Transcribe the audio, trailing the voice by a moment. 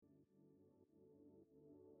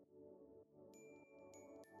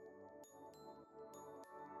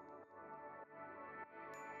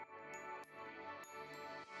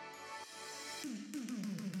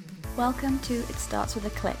Welcome to It Starts With a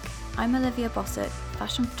Click. I'm Olivia Bossett,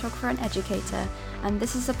 fashion photographer and educator, and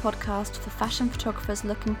this is a podcast for fashion photographers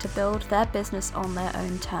looking to build their business on their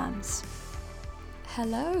own terms.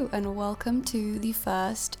 Hello and welcome to the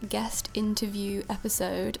first guest interview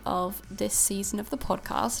episode of this season of the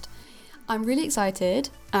podcast. I'm really excited,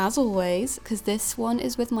 as always, because this one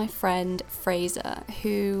is with my friend Fraser,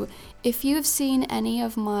 who, if you have seen any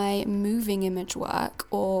of my moving image work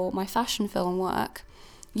or my fashion film work,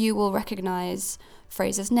 you will recognise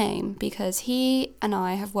Fraser's name because he and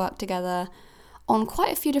I have worked together on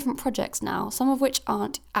quite a few different projects now, some of which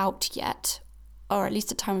aren't out yet, or at least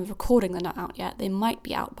at the time of recording they're not out yet. They might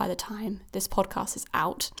be out by the time this podcast is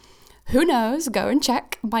out. Who knows? Go and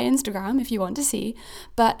check my Instagram if you want to see.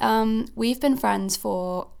 But we've been friends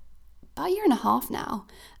for about a year and a half now,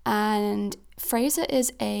 and Fraser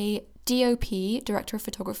is a DOP, Director of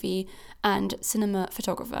Photography, and Cinema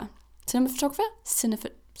Photographer.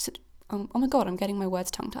 Oh my god, I'm getting my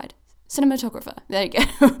words tongue-tied. Cinematographer, there you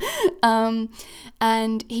go.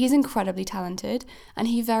 And he's incredibly talented, and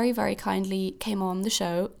he very, very kindly came on the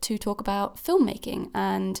show to talk about filmmaking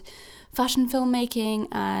and fashion filmmaking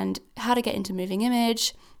and how to get into moving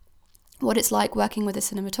image, what it's like working with a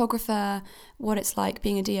cinematographer, what it's like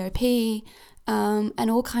being a DOP,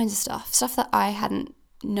 and all kinds of stuff that I hadn't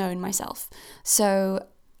known myself. So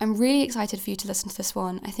I'm really excited for you to listen to this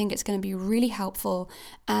one. I think it's going to be really helpful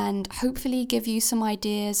and hopefully give you some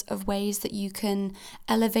ideas of ways that you can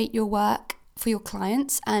elevate your work for your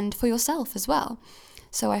clients and for yourself as well.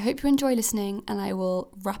 So I hope you enjoy listening, and I will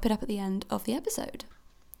wrap it up at the end of the episode.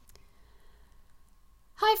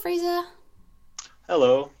 Hi, Fraser.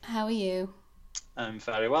 Hello. How are you? I'm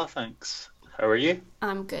very well, thanks. How are you?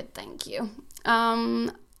 I'm good, thank you.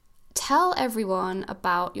 Tell everyone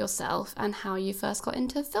about yourself and how you first got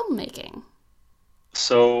into filmmaking.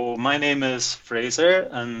 So my name is Fraser,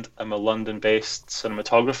 and I'm a London-based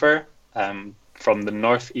cinematographer from the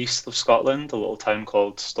northeast of Scotland, a little town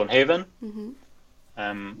called Stonehaven.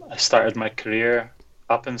 Mm-hmm. I started my career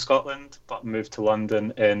up in Scotland, but moved to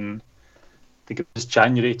London in, I think it was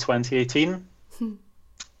January 2018,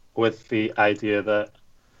 with the idea that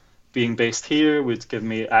being based here would give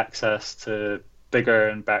me access to bigger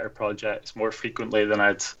and better projects more frequently than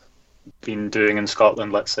I'd been doing in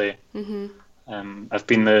Scotland, let's say. Mm-hmm. I've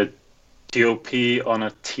been the DOP on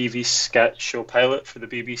a TV sketch show pilot for the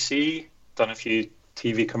BBC, done a few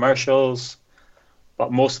TV commercials,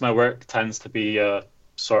 but most of my work tends to be a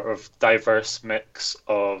sort of diverse mix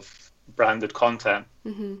of branded content.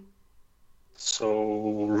 Mm-hmm.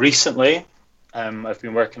 So recently, I've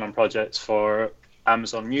been working on projects for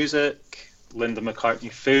Amazon Music, Linda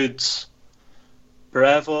McCartney Foods,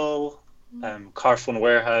 Breville, Carphone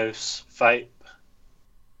Warehouse, Vype,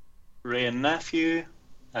 Ray and Nephew,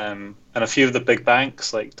 and a few of the big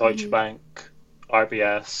banks like Deutsche Bank,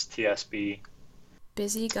 RBS, TSB.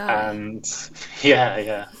 Busy guy. And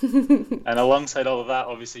yeah. And alongside all of that,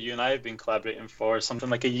 obviously you and I have been collaborating for something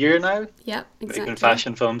like a year now. Yep, exactly. Making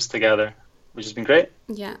fashion films together, which has been great.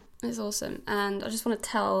 Yeah, it's awesome. And I just want to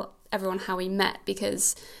tell everyone how we met,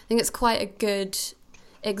 because I think it's quite a good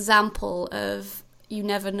example of you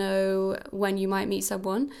never know when you might meet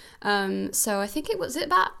someone. So I think it was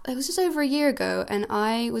just over a year ago, and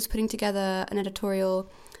I was putting together an editorial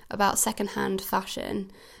about secondhand fashion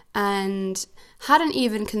and hadn't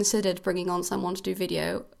even considered bringing on someone to do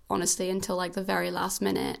video, honestly, until like the very last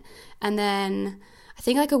minute. And then I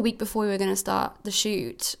think like a week before we were going to start the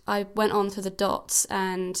shoot, I went on to the Dots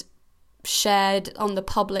and shared on the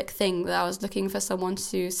public thing that I was looking for someone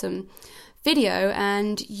to do some video,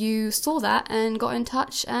 and you saw that and got in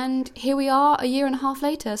touch, and here we are a year and a half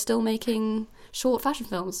later still making short fashion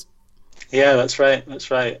films. Yeah, that's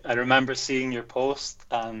right. I remember seeing your post,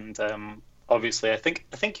 and obviously I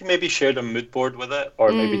think you maybe shared a mood board with it,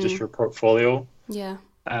 or maybe just your portfolio. Yeah.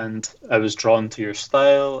 And I was drawn to your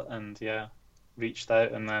style, and reached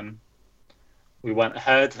out, and then we went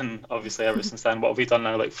ahead, and obviously ever since then, what have we done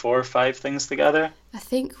now, like 4 or 5 things together? I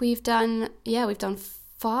think we've done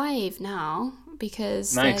 5 now,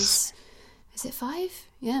 because nice. Is it 5?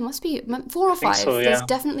 Yeah, it must be 4 or 5. So, yeah. There's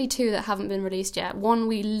definitely 2 that haven't been released yet. One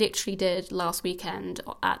we literally did last weekend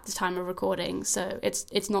at the time of recording, so it's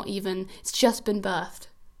just been birthed.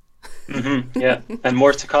 Mm-hmm, yeah, and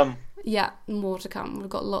more to come. Yeah, more to come. We've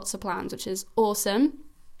got lots of plans, which is awesome.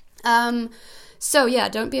 So yeah,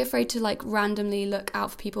 don't be afraid to like randomly look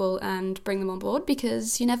out for people and bring them on board,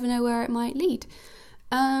 because you never know where it might lead.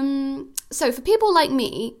 So for people like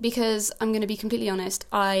me, because I'm going to be completely honest,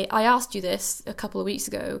 I asked you this a couple of weeks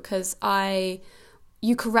ago because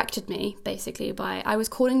you corrected me basically I was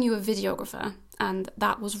calling you a videographer, and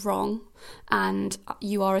that was wrong, and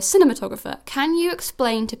you are a cinematographer. Can you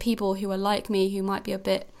explain to people who are like me, who might be a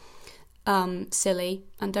bit silly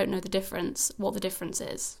and don't know the difference, what the difference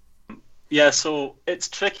is? Yeah, so it's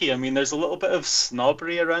tricky. I mean, there's a little bit of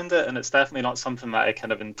snobbery around it, and it's definitely not something that I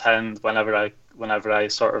kind of intend whenever I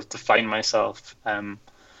sort of define myself. And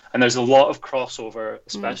there's a lot of crossover,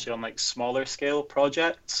 especially on like smaller scale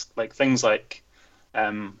projects, like things like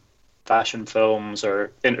fashion films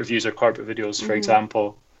or interviews or corporate videos, for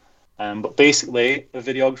example. But basically, a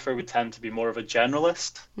videographer would tend to be more of a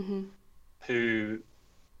generalist who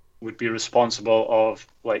would be responsible of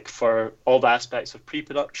like for all the aspects of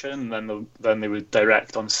pre-production. Then they would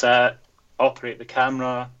direct on set, operate the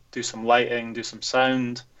camera, do some lighting, do some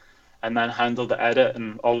sound, and then handle the edit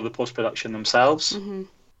and all of the post-production themselves.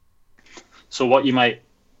 So what you might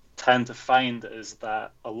tend to find is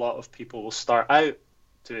that a lot of people will start out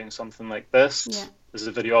doing something like this as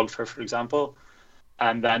a videographer, for example,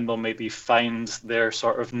 and then they'll maybe find their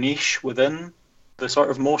sort of niche within the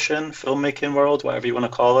sort of motion filmmaking world, whatever you want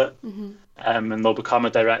to call it, and they'll become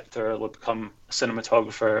a director, they'll become a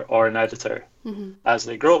cinematographer or an editor as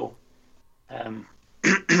they grow.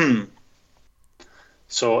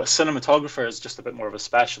 So a cinematographer is just a bit more of a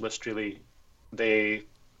specialist, really. They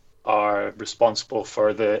are responsible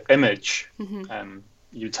for the image.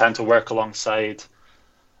 You tend to work alongside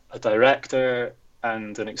a director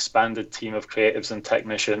and an expanded team of creatives and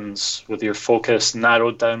technicians, with your focus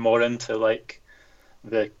narrowed down more into like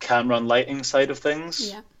the camera and lighting side of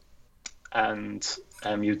things. And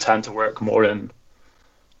you tend to work more in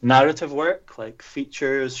narrative work, like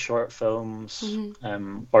features, short films,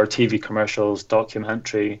 or TV commercials,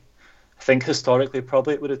 documentary. I think historically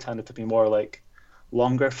probably it would have tended to be more like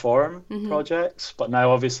longer form projects, but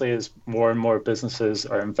now obviously as more and more businesses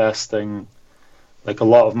are investing like a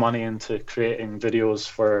lot of money into creating videos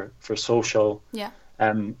for social,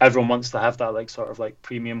 everyone wants to have that like sort of like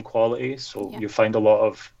premium quality. So you find a lot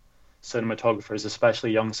of cinematographers,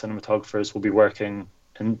 especially young cinematographers, will be working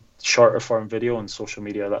in shorter form video and social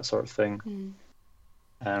media, that sort of thing.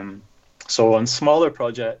 So on smaller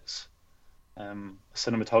projects, a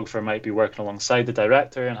cinematographer might be working alongside the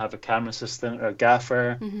director and have a camera assistant or a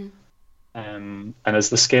gaffer. And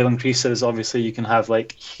as the scale increases, obviously you can have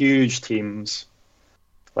like huge teams,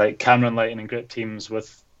 like camera and lighting and grip teams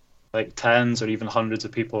with like tens or even hundreds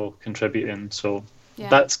of people contributing. So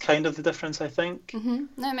that's kind of the difference, I think.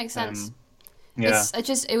 No, it makes sense.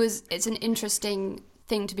 It's an interesting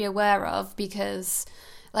thing to be aware of, because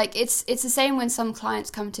like it's the same when some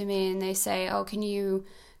clients come to me and they say, oh, can you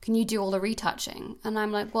do all the retouching? And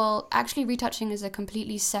I'm like, well, actually retouching is a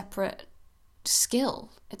completely separate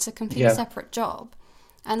skill. It's a completely separate job.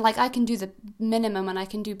 And like I can do the minimum and I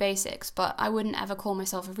can do basics, but I wouldn't ever call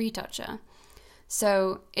myself a retoucher.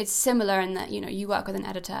 So it's similar in that, you know, you work with an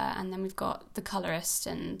editor, and then we've got the colorist,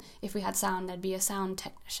 and if we had sound, there'd be a sound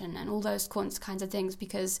technician and all those kinds of things,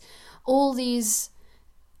 because all these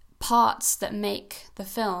parts that make the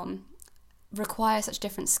film require such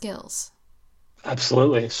different skills.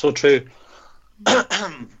 Absolutely, so true.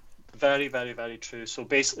 Very, very, very true. So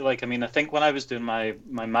basically, like, I mean, I think when I was doing my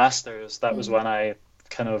master's, that was when I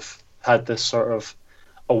kind of had this sort of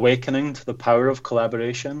awakening to the power of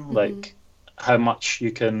collaboration, like how much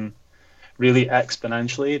you can really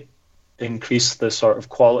exponentially increase the sort of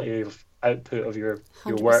quality of output of your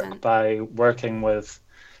work by working with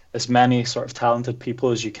as many sort of talented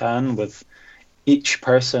people as you can, with each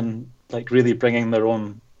person like really bringing their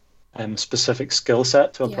own specific skill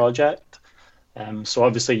set to a project. So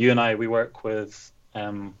obviously you and I, we work with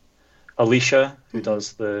Alicia, who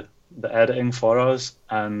does the editing for us,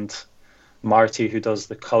 and Marty, who does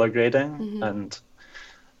the color grading.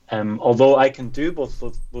 And although I can do both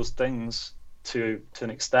of those things to an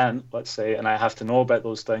extent, let's say, and I have to know about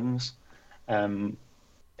those things,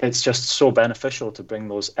 it's just so beneficial to bring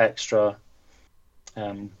those extra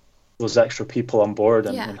people on board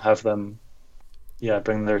and have them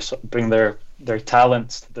bring their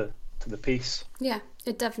talents to the piece.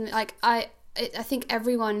 It definitely, like I think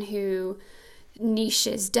everyone who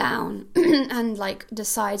niches down and like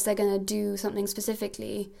decides they're going to do something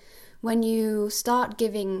specifically, when you start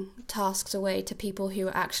giving tasks away to people who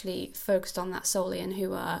are actually focused on that solely and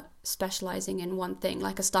who are specializing in one thing,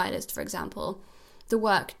 like a stylist, for example, the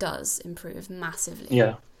work does improve massively.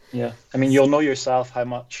 Yeah. I mean, you'll know yourself how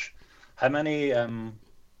many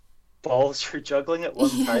balls you're juggling at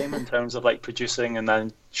one time in terms of like producing and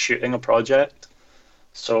then shooting a project.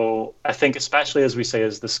 So I think, especially as we say,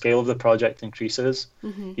 as the scale of the project increases,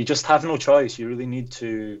 you just have no choice. You really need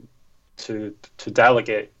to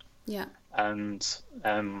delegate. And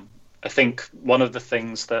I think one of the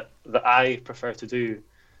things that I prefer to do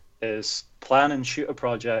is plan and shoot a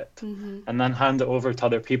project and then hand it over to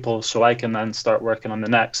other people so I can then start working on the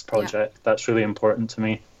next project. That's really important to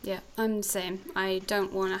me. Yeah, I'm the same. I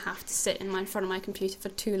don't want to have to sit in front of my computer for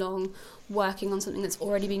too long working on something that's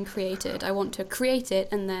already been created. I want to create it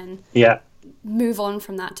and then move on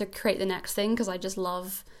from that to create the next thing, because I just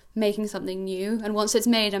love making something new. And once it's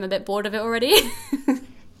made, I'm a bit bored of it already.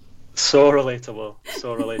 So relatable.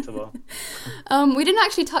 So relatable. We didn't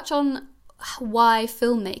actually touch on why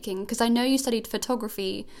filmmaking, because I know you studied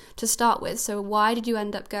photography to start with. So why did you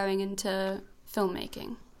end up going into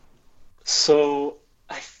filmmaking? So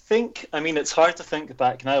I think, I mean, it's hard to think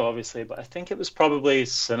back now, obviously, but I think it was probably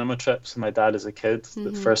cinema trips with my dad as a kid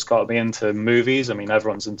that first got me into movies. I mean,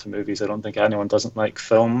 everyone's into movies. I don't think anyone doesn't like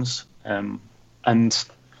films. And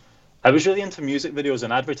I was really into music videos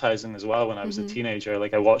and advertising as well when I was a teenager.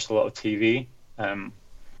 Like, I watched a lot of TV.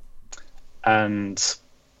 And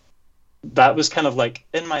that was kind of like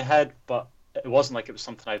in my head, but it wasn't like it was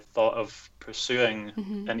something I thought of pursuing.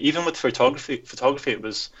 And even with photography, it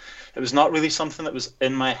was not really something that was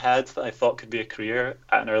in my head that I thought could be a career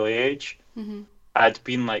at an early age. I'd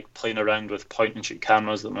been like playing around with point and shoot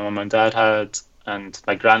cameras that my mum and dad had, and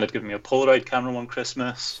my gran had given me a Polaroid camera one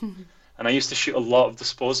Christmas. And I used to shoot a lot of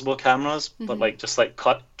disposable cameras, but like just like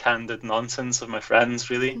cut candid nonsense of my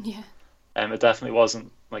friends, really. It definitely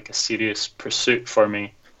wasn't like a serious pursuit for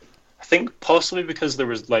me. I think possibly because there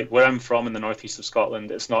was, like, where I'm from in the northeast of Scotland,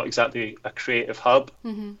 it's not exactly a creative hub.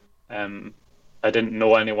 I didn't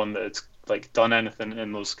know anyone that had like done anything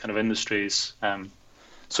in those kind of industries.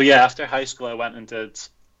 So yeah, after high school, I went and did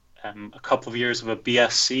a couple of years of a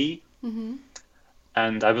BSc,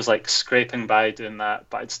 and I was like scraping by doing that.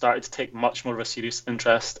 But I'd started to take much more of a serious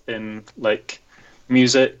interest in like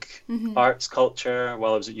music, arts, culture.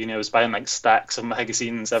 While I was at uni, I was buying like stacks of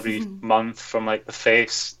magazines every month from like The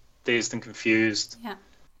Face, Dazed and Confused,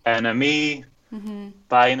 NME,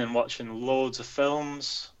 buying and watching loads of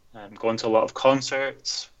films, going to a lot of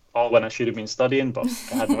concerts, all when I should have been studying, but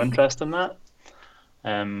I had no interest in that.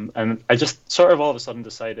 And I just sort of all of a sudden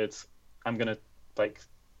decided I'm going to like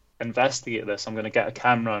investigate this. I'm going to get a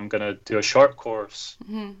camera. I'm going to do a short course.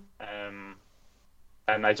 And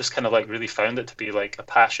I just kind of like really found it to be like a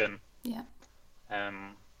passion.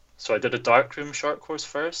 So I did a darkroom short course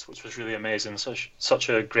first, which was really amazing. Such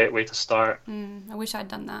a great way to start. I wish I'd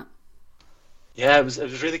done that. Yeah, it was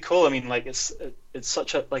really cool. I mean, like it's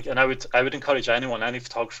such a like, and I would encourage any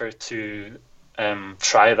photographer to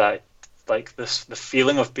try that. Like the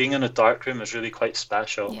feeling of being in a darkroom is really quite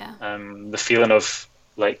special. The feeling of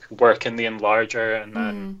like working the enlarger and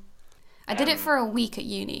then. I did it for a week at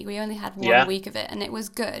uni. We only had 1 week of it, and it was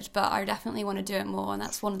good, but I definitely want to do it more, and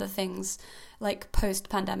that's one of the things, like,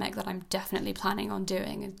 post-pandemic that I'm definitely planning on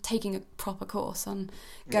doing, and taking a proper course on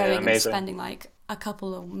going and spending, like, a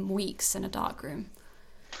couple of weeks in a darkroom.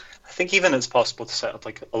 I think even it's possible to set up,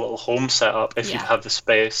 like, a little home setup if you have the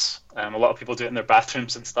space. A lot of people do it in their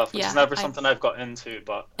bathrooms and stuff, which is never something I've got into,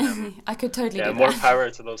 but... I could totally do that. More power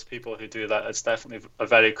to those people who do that. It's definitely a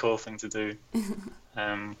very cool thing to do.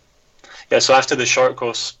 So after the short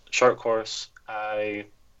course, I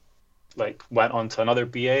like went on to another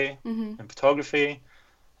BA in photography.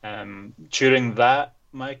 During that,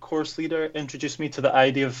 my course leader introduced me to the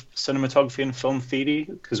idea of cinematography and film theory,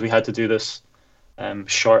 because we had to do this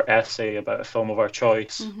short essay about a film of our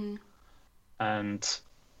choice. And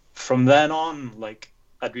from then on, like,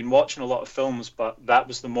 I'd been watching a lot of films, but that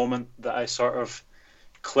was the moment that I sort of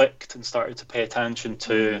clicked and started to pay attention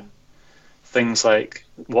to things like,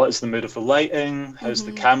 what is the mood of the lighting, how's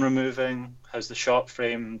the camera moving, how's the shot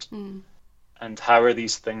framed, and how are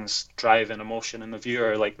these things driving emotion in the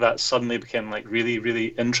viewer. Like, that suddenly became like really, really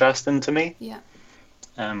interesting to me.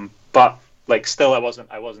 But like, still I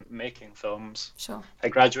wasn't making films. I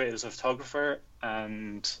graduated as a photographer,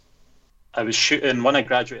 and when I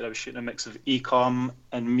graduated I was shooting a mix of e-com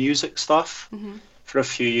and music stuff for a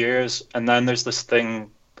few years. And then there's this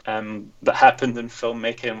thing that happened in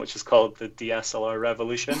filmmaking, which is called the DSLR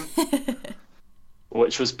revolution,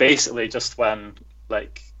 which was basically just when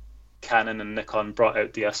like Canon and Nikon brought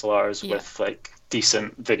out DSLRs with like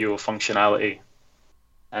decent video functionality,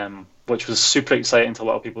 which was super exciting to a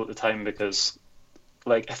lot of people at the time, because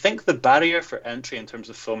like I think the barrier for entry in terms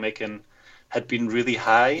of filmmaking had been really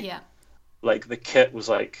high. Like the kit was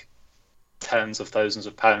like tens of thousands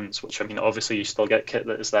of pounds, which, I mean, obviously you still get kit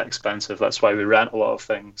that is that expensive. That's why we rent a lot of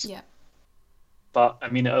things. But I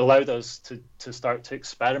mean, it allowed us to start to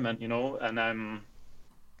experiment, you know. And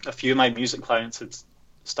a few of my music clients had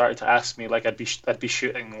started to ask me, like, I'd be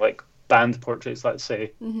shooting like band portraits, let's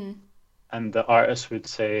say, and the artist would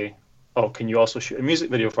say, "Oh, can you also shoot a music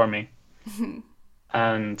video for me?"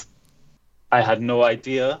 And I had no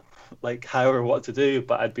idea like how or what to do,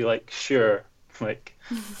 but I'd be like, "Sure, like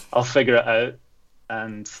I'll figure it out."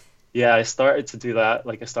 And yeah, I started to do that.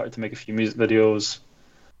 Like I started to make a few music videos,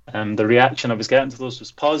 and the reaction I was getting to those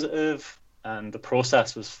was positive, and the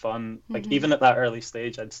process was fun. Like even at that early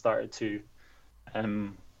stage, I'd started to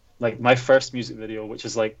like my first music video, which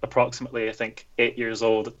is like approximately I think 8 years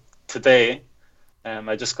old today.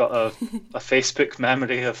 I just got a Facebook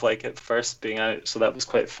memory of like it first being out, so that was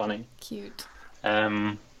quite funny. Cute.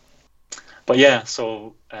 Um, but yeah,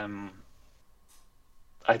 so I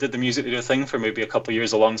did the music video thing for maybe a couple of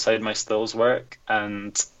years alongside my stills work,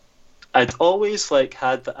 and I'd always like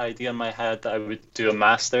had the idea in my head that I would do a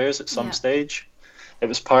master's at some stage. It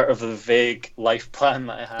was part of the vague life plan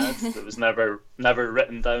that I had that was never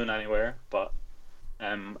written down anywhere. But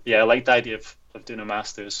yeah, I liked the idea of doing a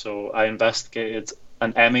master's, so I investigated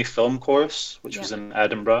an MA film course, which was in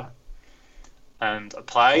Edinburgh, and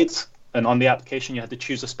applied. And on the application, you had to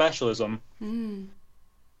choose a specialism.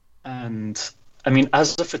 And I mean,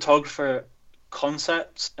 as a photographer,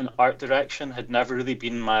 concepts and art direction had never really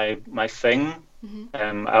been my thing.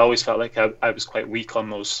 I always felt like I was quite weak on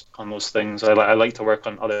those things. I like to work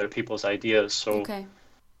on other people's ideas. So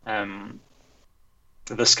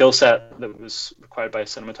the skill set that was required by a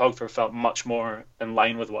cinematographer felt much more in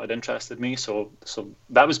line with what had interested me. So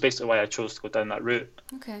that was basically why I chose to go down that route.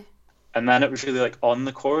 Okay. And then it was really like on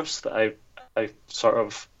the course that I sort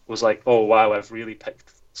of was like, oh wow, I've really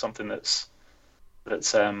picked something that's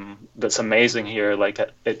amazing here. Like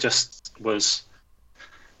it just was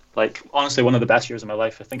like honestly one of the best years of my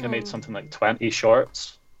life. I think I made something like 20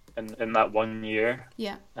 shorts in that 1 year.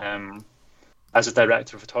 Yeah. As a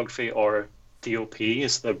director of photography, or DOP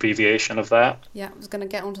is the abbreviation of that. Yeah, I was going to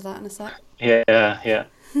get onto that in a sec. Yeah.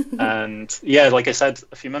 And yeah, like I said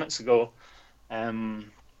a few minutes ago,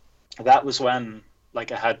 that was when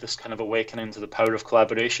like I had this kind of awakening to the power of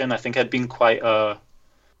collaboration. I think I'd been quite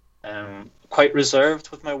reserved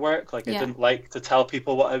with my work. Like I didn't like to tell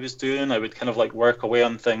people what I was doing. I would kind of like work away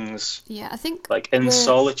on things. Yeah, I think like in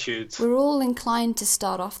solitude. We're all inclined to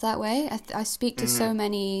start off that way. I speak to so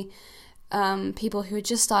many people who are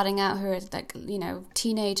just starting out, who are like, you know,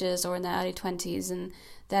 teenagers or in their early 20s, and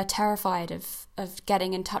they're terrified of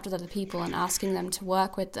getting in touch with other people and asking them to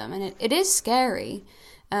work with them. And it is scary.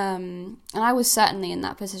 And I was certainly in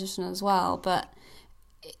that position as well, but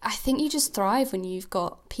I think you just thrive when you've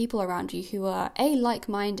got people around you who are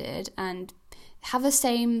like-minded and have the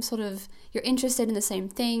same sort of, you're interested in the same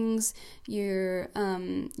things, you've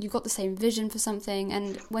got the same vision for something,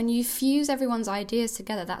 and when you fuse everyone's ideas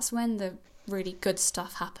together, that's when the really good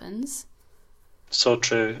stuff happens. So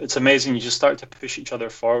true. It's amazing. You just start to push each other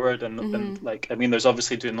forward, and like, I mean, there's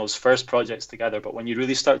obviously doing those first projects together, but when you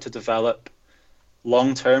really start to develop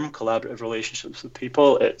long-term collaborative relationships with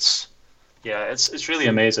people, it's really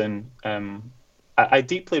amazing. I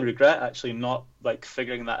deeply regret actually not like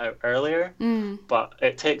figuring that out earlier, but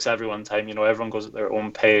it takes everyone time. You know, everyone goes at their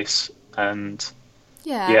own pace, and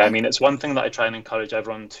I mean, it's one thing that I try and encourage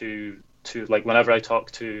everyone to like whenever I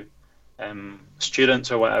talk to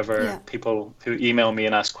students or whatever, people who email me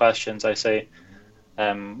and ask questions, I say,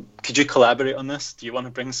 could you collaborate on this? Do you want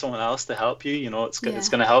to bring someone else to help you? You know, it's going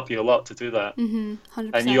to help you a lot to do that. 100%.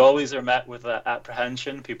 And you always are met with that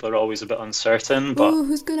apprehension. People are always a bit uncertain. But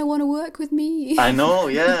who's going to want to work with me? I know,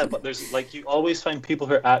 yeah. But there's like, you always find people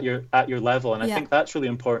who are at your level, and I think that's really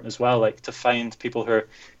important as well. Like to find people who are,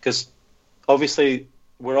 because obviously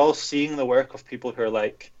we're all seeing the work of people who are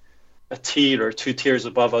like a tier or 2 tiers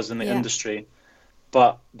above us in the industry.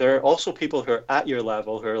 But there are also people who are at your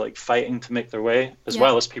level who are like fighting to make their way, as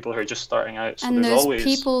well as people who are just starting out. So and there's those always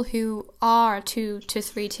people who are 2 to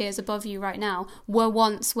 3 tiers above you right now were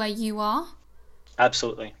once where you are.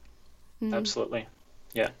 Absolutely,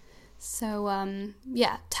 yeah. So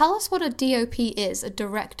tell us what a DOP is, a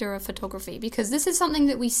director of photography, because this is something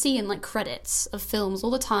that we see in like credits of films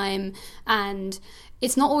all the time, and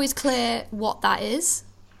it's not always clear what that is.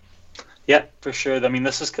 Yeah, for sure. I mean,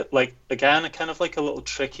 this is like, again, kind of like a little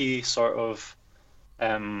tricky sort of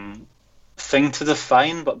thing to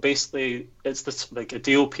define, but basically it's this, like a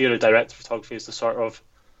DOP or a director of photography is the sort of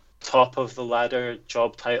top of the ladder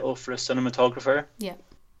job title for a cinematographer. Yeah.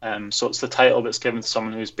 So it's the title that's given to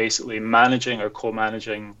someone who's basically managing or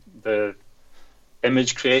co-managing the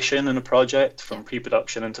image creation in a project from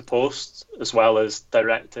pre-production into post, as well as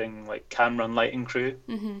directing like camera and lighting crew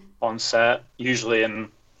on set, usually in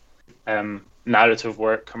narrative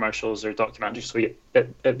work, commercials or documentaries. So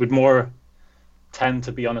it would more tend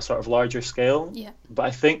to be on a sort of larger scale. Yeah. But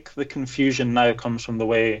I think the confusion now comes from the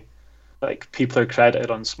way like people are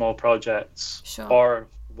credited on small projects, Sure. or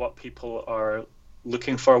what people are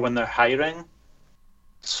looking for when they're hiring.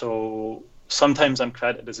 So sometimes I'm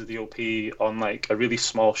credited as a DOP on like a really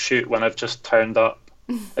small shoot when I've just turned up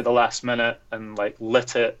at the last minute and like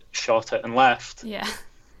lit it, shot it, and left. Yeah.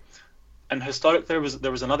 And historic, there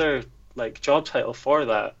was another like job title for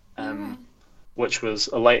that, Right. which was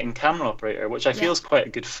a lighting camera operator, which I feel is quite a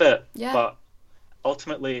good fit. Yeah. But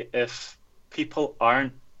ultimately, if people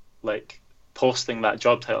aren't like posting that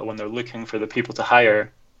job title when they're looking for the people to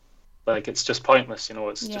hire, like it's just pointless, you know,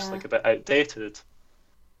 it's just like a bit outdated.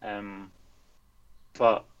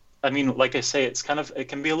 But I mean, like I say, it's kind of, it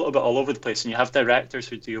can be a little bit all over the place, and you have directors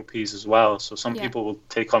who do DOPs as well. So some people will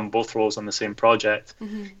take on both roles on the same project.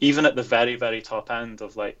 Even at the very, very top end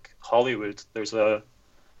of like Hollywood, there's a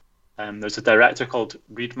director called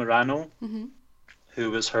Reed Morano,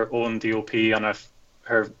 who was her own DOP on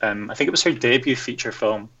her I think it was her debut feature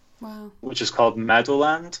film, which is called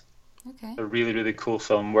Meadowland. Okay. A really, really cool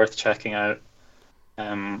film worth checking out.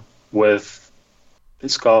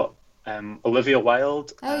 It's got Olivia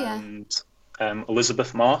Wilde and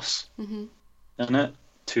Elizabeth Moss in it.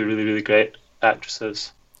 Two really, really great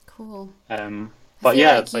actresses. Cool. But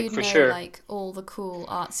yeah, like you'd for know, sure. like all the cool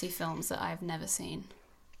artsy films that I've never seen.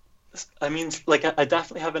 I mean, like I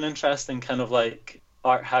definitely have an interest in kind of like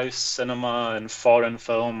art house cinema and foreign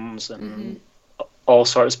films and all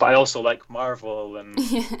sorts, but I also like Marvel and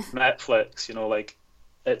Netflix, you know, like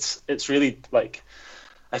it's really like,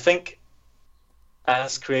 I think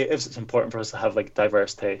as creatives it's important for us to have like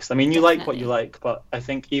diverse taste. I mean, you like what you like, but I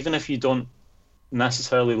think even if you don't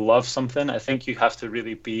necessarily love something, I think you have to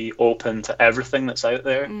really be open to everything that's out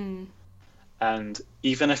there. And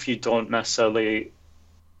even if you don't necessarily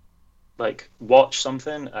like watch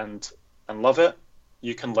something and love it,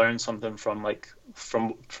 you can learn something from like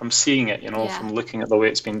from seeing it, you know, from looking at the way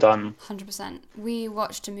it's been done. 100%. We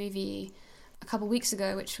watched a movie a couple of weeks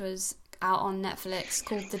ago which was out on Netflix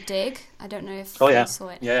called The Dig. I don't know if you saw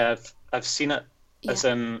it. Yeah, I've seen it. As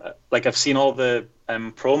in, like, I've seen all the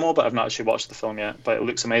promo, but I've not actually watched the film yet. But it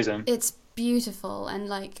looks amazing. It's beautiful, and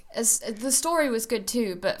like, as the story was good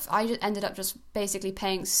too, but I just ended up just basically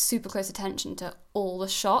paying super close attention to all the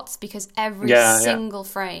shots, because every single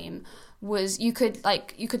frame was, you could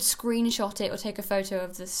screenshot it or take a photo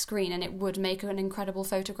of the screen and it would make an incredible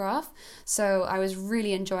photograph. So I was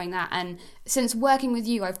really enjoying that, and since working with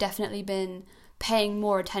you, I've definitely been paying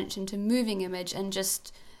more attention to moving image and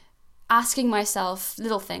just asking myself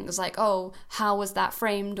little things like, oh, how was that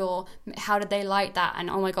framed, or how did they light that? And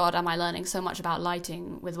oh my god, am I learning so much about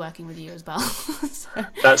lighting with working with you as well. So.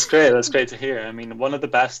 That's great to hear. I mean, one of the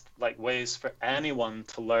best like ways for anyone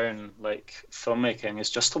to learn like filmmaking is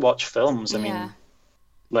just to watch films. I mean,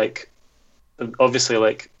 like obviously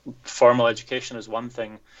like formal education is one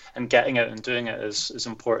thing and getting out and doing it is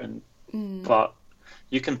important, but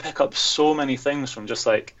you can pick up so many things from just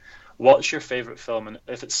like, what's your favorite film, and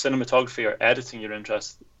if it's cinematography or editing you're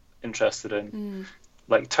interested in,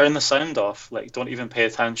 like turn the sound off, like don't even pay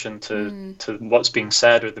attention to what's being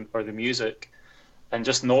said or the music, and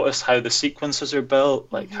just notice how the sequences are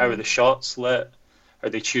built, like how are the shots lit, are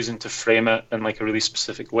they choosing to frame it in like a really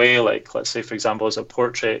specific way, like let's say for example as a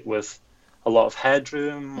portrait with a lot of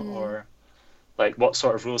headroom, or like what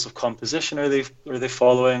sort of rules of composition are they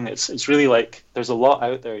following. It's really like there's a lot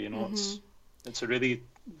out there, you know. It's a really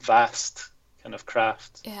vast kind of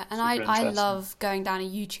craft. Yeah, and I love going down a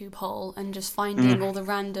YouTube hole and just finding all the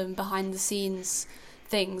random behind the scenes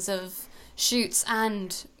things of shoots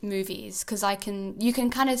and movies, because you can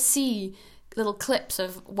kind of see little clips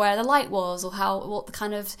of where the light was or what the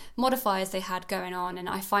kind of modifiers they had going on, and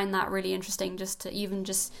I find that really interesting just to even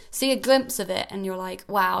just see a glimpse of it, and you're like,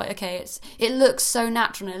 wow, okay, it looks so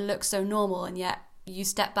natural and it looks so normal, and yet you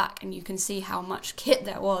step back and you can see how much kit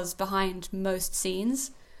there was behind most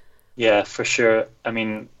scenes. Yeah, for sure. I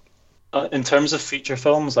mean, in terms of feature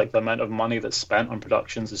films, like the amount of money that's spent on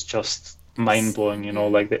productions is just mind-blowing, you know,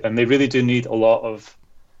 like and they really do need a lot of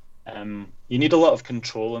you need a lot of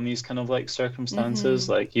control in these kind of like circumstances.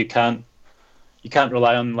 Like you can't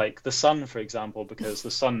rely on like the sun, for example, because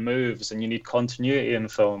the sun moves and you need continuity in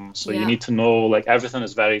film, so you need to know like everything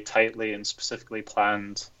is very tightly and specifically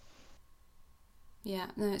planned. Yeah,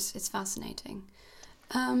 no, it's fascinating.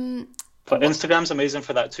 But Instagram's amazing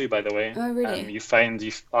for that too, by the way. Oh, really?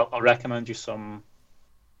 I'll recommend you some.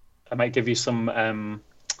 I might give you some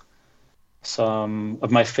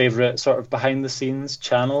of my favorite sort of behind the scenes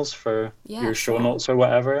channels for your show notes or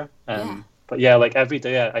whatever. But yeah, like every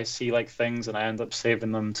day I see like things and I end up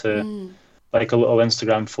saving them to like a little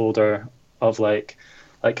Instagram folder of like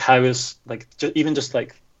how is like even just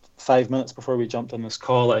like 5 minutes before we jumped on this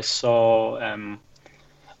call, I saw a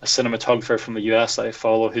cinematographer from the US that I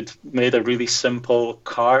follow who'd made a really simple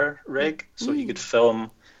car rig, so he could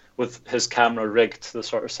film with his camera rigged to the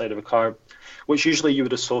sort of side of a car, which usually you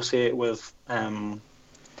would associate with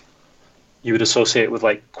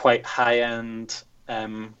like quite high-end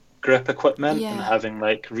grip equipment and having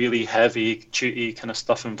like really heavy duty kind of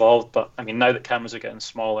stuff involved. But I mean, now that cameras are getting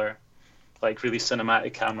smaller, like really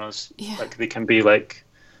cinematic cameras, like they can be like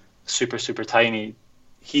super tiny.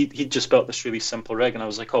 He just built this really simple rig, and I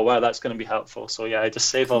was like, oh wow, that's going to be helpful. So yeah, I just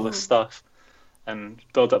save all this stuff and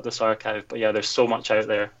build up this archive. But yeah, there's so much out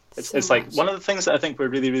there. It's like one of the things that I think we're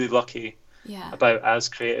really lucky about as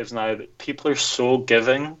creatives now, that people are so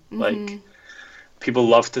giving. Like people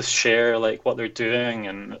love to share like what they're doing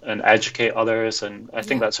and educate others, and I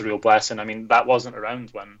think that's a real blessing. I mean, that wasn't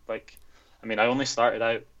around when, like, I mean, I only started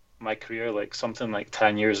out my career like something like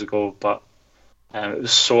 10 years ago, but it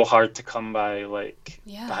was so hard to come by like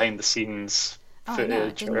behind the scenes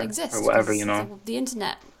footage it didn't exist, or whatever, you know. The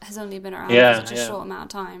internet has only been around for such a short amount of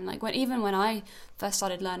time. Like when I first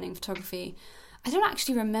started learning photography, I don't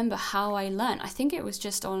actually remember how I learned. I think it was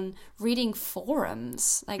just on reading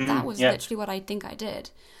forums. Like that was literally what I think I did.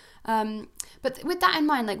 But with that in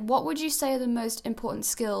mind, like what would you say are the most important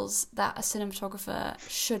skills that a cinematographer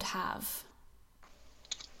should have?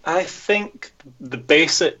 I think the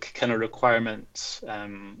basic kind of requirements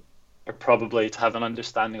are probably to have an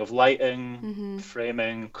understanding of lighting,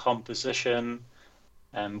 framing, composition,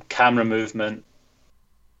 camera movement,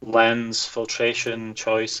 lens filtration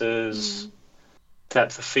choices,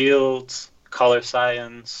 depth of field, color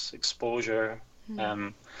science, exposure.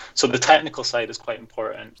 So the technical side is quite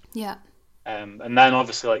important. Yeah. And then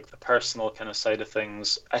obviously like the personal kind of side of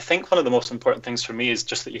things. I think one of the most important things for me is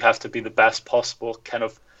just that you have to be the best possible kind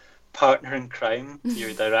of partner in crime to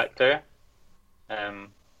your director,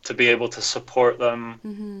 to be able to support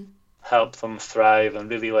them, help them thrive, and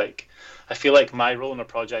really like, I feel like my role in a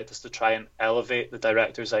project is to try and elevate the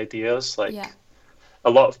director's ideas. Like a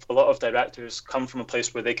lot of directors come from a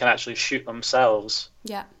place where they can actually shoot themselves.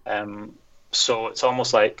 Yeah. So it's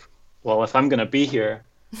almost like, well, if I'm going to be here,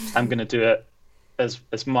 I'm going to do it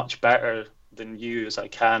as much better than you as I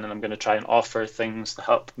can, and I'm going to try and offer things to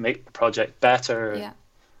help make the project better. Yeah.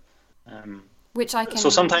 Which I can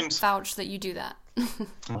sometimes vouch that you do that.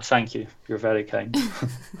 Well, thank you. You're very kind.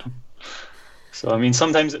 So, I mean,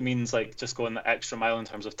 sometimes it means like just going the extra mile in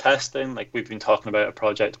terms of testing. Like we've been talking about a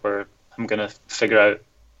project where I'm going to figure out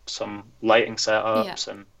some lighting setups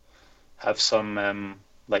and have some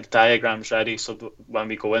like diagrams ready, so that when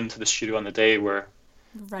we go into the studio on the day, we're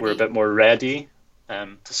a bit more ready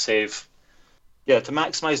to save. Yeah, to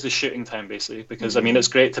maximize the shooting time, basically, because I mean, it's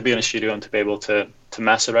great to be in a studio and to be able to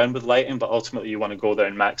mess around with lighting, but ultimately you want to go there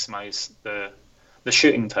and maximize the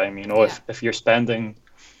shooting time. You know, if you're spending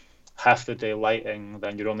half the day lighting,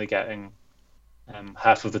 then you're only getting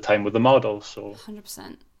half of the time with the model. So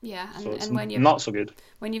 100%, yeah. So and when you're not so good,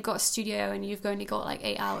 when you've got a studio and you've only got like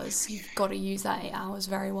 8 hours, you've got to use that 8 hours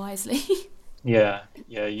very wisely. Yeah.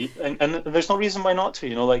 And there's no reason why not to,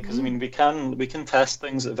 you know, like, because I mean, we can test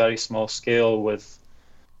things at a very small scale with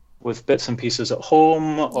bits and pieces at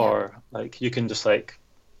home, or like you can just like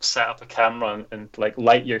set up a camera and like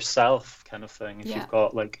light yourself kind of thing if you've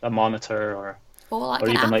got like a monitor or like an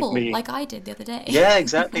even apple, like me, like I did the other day. Yeah,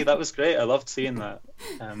 exactly. That was great. I loved seeing that.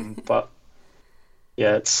 But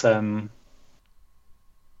yeah, it's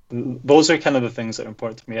those are kind of the things that are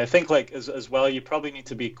important to me. I think like as well, you probably need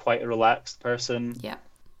to be quite a relaxed person. Yeah.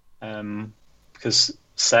 Because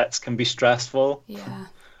sets can be stressful. Yeah.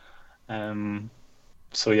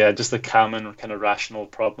 So yeah, just the calm and kind of rational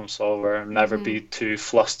problem solver. Never be too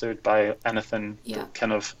flustered by anything that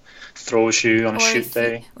kind of throws you on a shoot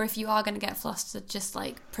day. Or if you are going to get flustered, just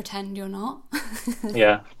like pretend you're not.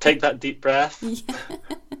 Yeah. Take that deep breath.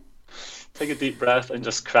 Take a deep breath and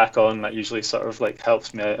just crack on. That usually sort of like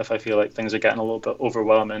helps me out if I feel like things are getting a little bit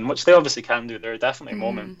overwhelming, which they obviously can do. There are definitely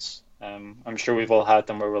moments. I'm sure we've all had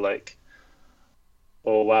them where we're like,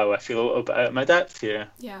 oh wow, I feel a little bit out of my depth here.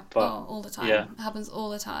 Yeah, but all the time. Yeah. It happens all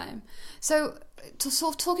the time. So,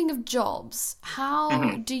 sort of talking of jobs,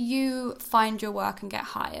 how do you find your work and get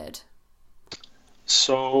hired?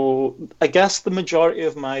 So, I guess the majority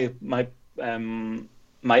of my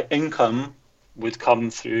income would come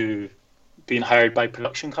through being hired by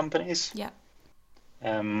production companies. Yeah.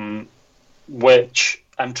 Which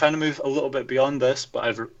I'm trying to move a little bit beyond this, but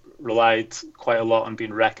I've relied quite a lot on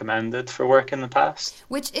being recommended for work in the past.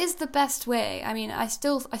 Which is the best way. I mean, I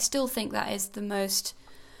still think that is the most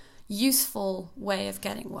useful way of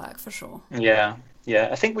getting work, for sure. Yeah. Yeah,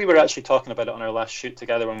 I think we were actually talking about it on our last shoot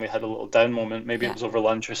together when we had a little down moment. Maybe it Yeah. was over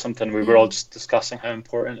lunch or something. We were all just discussing how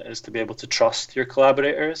important it is to be able to trust your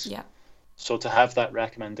collaborators. Yeah. So to have that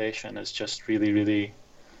recommendation is just really, really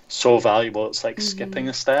so valuable. It's like skipping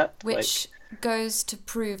a step. Which goes to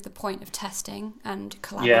prove the point of testing and Yeah,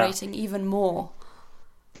 collaborating even more.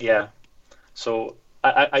 yeah. So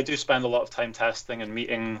I do spend a lot of time testing and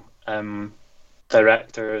meeting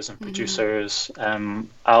directors and producers.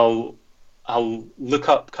 I'll look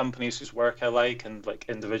up companies whose work I like and like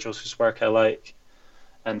individuals whose work I like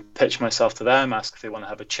and pitch myself to them, ask if they want to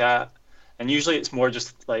have a chat. And usually it's more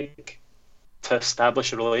just like to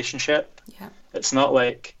establish a relationship. Yeah. It's not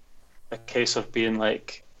like a case of being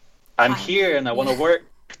like, I'm Hi. here and I want to Yeah. work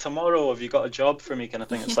tomorrow. Have you got a job for me? Kind of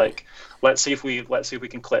thing. It's like, let's see if we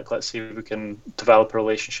can click. Let's see if we can develop a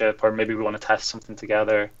relationship, or maybe we want to test something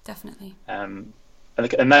together. Definitely. And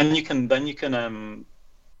then you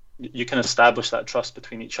can establish that trust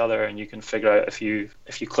between each other, and you can figure out if you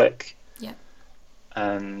click. Yeah.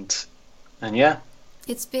 And yeah.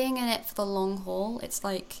 It's being in it for the long haul. It's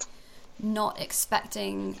like not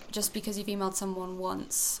expecting just because you've emailed someone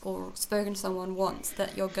once or spoken to someone once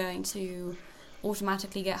that you're going to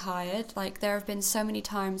automatically get hired. Like there have been so many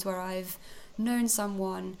times where I've known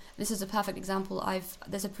someone. This is a perfect example.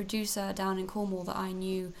 There's a producer down in Cornwall that I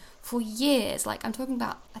knew for years. Like I'm talking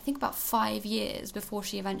about, I think about 5 years before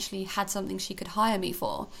she eventually had something she could hire me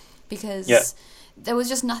for, because there was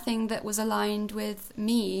just nothing that was aligned with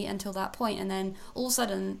me until that point. And then all of a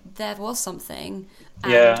sudden there was something,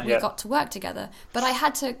 and we got to work together. But I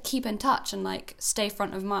had to keep in touch and like stay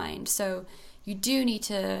front of mind. So you do need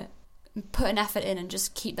to put an effort in and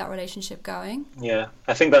just keep that relationship going. Yeah,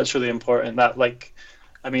 I think that's really important. That like,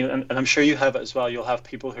 I mean, and I'm sure you have it as well. You'll have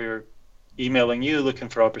people who are emailing you looking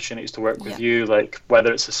for opportunities to work with you, like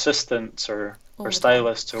whether it's assistants or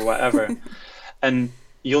stylists or whatever. And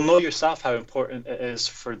you'll know yourself how important it is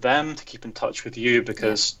for them to keep in touch with you,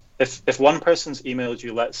 because if one person's emailed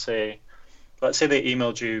you, let's say they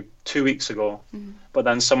emailed you 2 weeks ago, but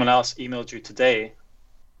then someone else emailed you today,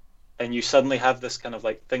 and you suddenly have this kind of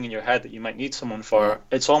like thing in your head that you might need someone for,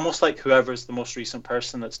 it's almost like whoever's the most recent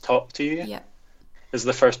person that's talked to you is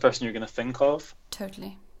the first person you're going to think of.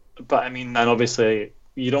 Totally. But I mean, then obviously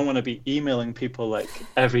you don't want to be emailing people like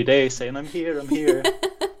every day saying, I'm here.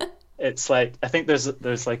 It's like, I think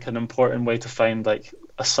there's like an important way to find like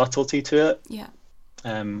a subtlety to it. Yeah.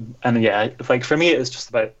 And yeah, like for me, it's just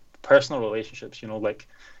about personal relationships, you know, like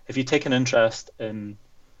if you take an interest in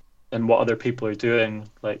what other people are doing,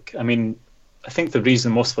 like, I mean, I think the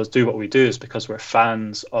reason most of us do what we do is because we're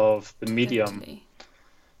fans of the medium.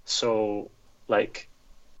 So like,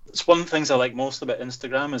 it's one of the things I like most about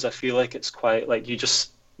Instagram is I feel like it's quite like you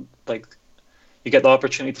just like you get the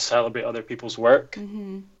opportunity to celebrate other people's work.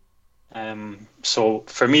 So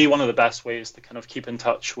for me, one of the best ways to kind of keep in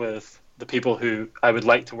touch with the people who I would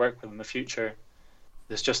like to work with in the future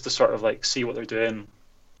is just to sort of like see what they're doing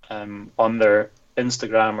on their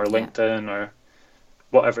Instagram or LinkedIn or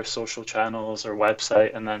whatever social channels or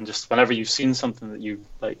website, and then just whenever you've seen something that you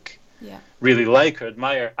like really like or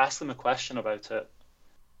admire, ask them a question about it,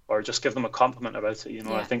 or just give them a compliment about it. You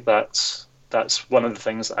know, I think that's one of the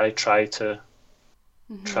things that I try to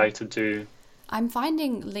do. I'm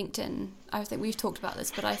finding LinkedIn, I think we've talked about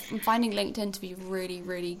this, but I'm finding LinkedIn to be really,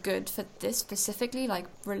 really good for this specifically, like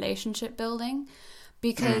relationship building,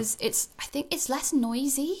 because I think it's less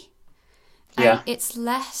noisy. And it's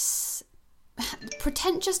less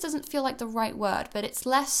pretentious, doesn't feel like the right word, but it's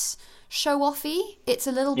less show-offy. It's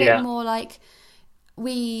a little bit more like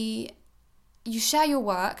you share your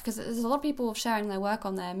work, because there's a lot of people sharing their work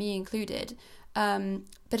on there, me included,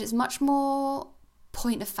 but it's much more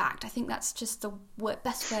point of fact. I think that's just the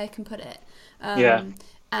best way I can put it.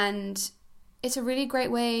 And it's a really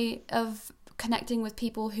great way of connecting with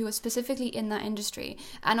people who are specifically in that industry.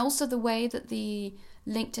 And also the way that the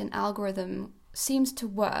LinkedIn algorithm seems to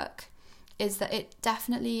work is that it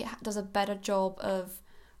definitely does a better job of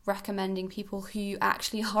recommending people who you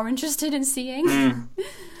actually are interested in seeing.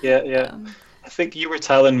 I think you were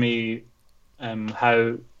telling me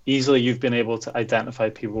how easily you've been able to identify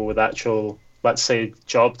people with actual, let's say,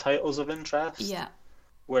 job titles of interest.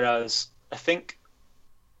 Whereas I think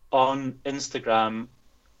on Instagram,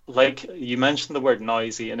 like you mentioned the word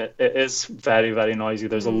noisy, and it is very, very noisy.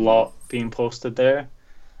 There's a lot being posted there.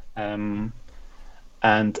 And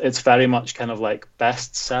it's very much kind of like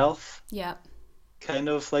best self. Kind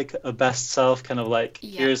of like a best self, kind of like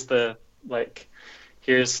here's the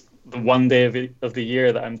one day of the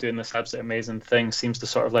year that I'm doing this absolutely amazing thing, seems to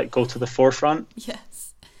sort of like go to the forefront.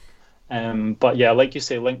 But yeah, like you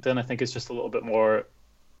say, LinkedIn I think is just a little bit more,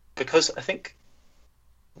 because I think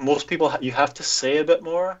most people you have to say a bit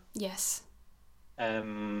more. Yes.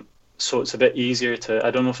 So it's a bit easier to,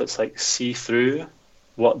 I don't know if it's like see through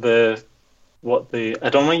what the I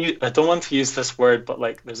don't want to use this word, but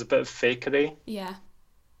like there's a bit of fakery Yeah.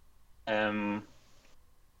 um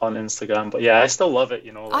on Instagram. But yeah, I still love it,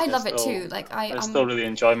 I like love it too. Like I still really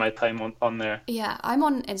enjoy my time on there. Yeah, I'm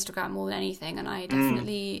on Instagram more than anything, and I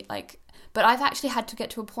definitely but I've actually had to get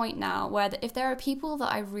to a point now where if there are people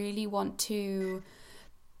that I really want to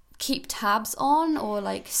keep tabs on, or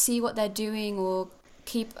like see what they're doing, or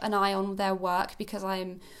keep an eye on their work because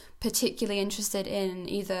I'm particularly interested in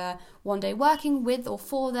either one day working with or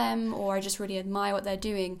for them, or I just really admire what they're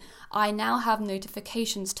doing, I now have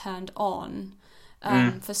notifications turned on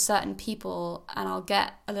for certain people, and I'll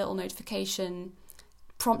get a little notification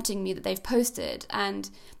prompting me that they've posted,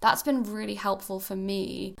 and that's been really helpful for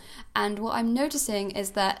me. And what I'm noticing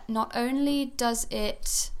is that not only does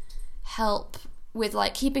it help with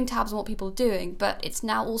like keeping tabs on what people are doing, but it's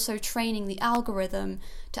now also training the algorithm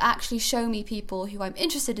to actually show me people who I'm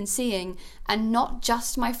interested in seeing, and not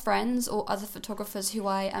just my friends or other photographers who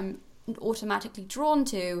I am automatically drawn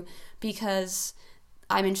to because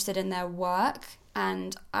I'm interested in their work.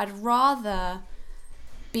 And I'd rather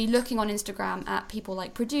be looking on Instagram at people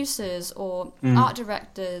like producers or art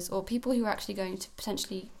directors or people who are actually going to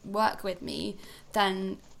potentially work with me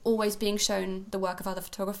than always being shown the work of other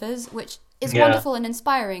photographers, which is wonderful and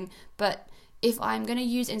inspiring. But if I'm going to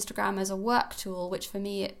use Instagram as a work tool, which for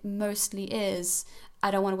me it mostly is,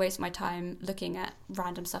 I don't want to waste my time looking at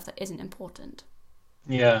random stuff that isn't important.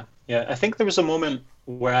 Yeah, yeah. I think there was a moment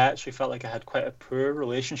where I actually felt like I had quite a poor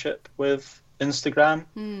relationship with Instagram.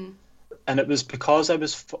 And it was because I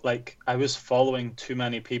was following too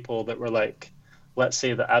many people that were like, let's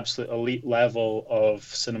say, the absolute elite level of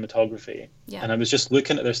cinematography. Yeah. And I was just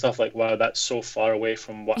looking at their stuff like, wow, that's so far away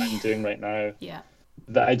from what I'm doing right now. Yeah.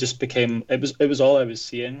 That I just became, it was all I was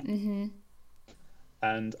seeing.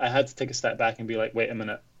 And I had to take a step back and be like, wait a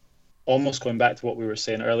minute, almost going back to what we were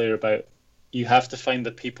saying earlier about you have to find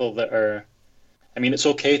the people that are, I mean, it's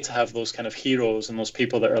okay to have those kind of heroes and those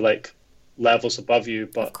people that are like levels above you,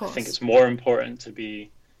 but I think it's more important to be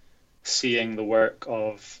seeing the work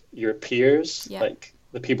of your peers, like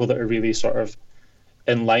the people that are really sort of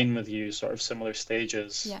in line with you, sort of similar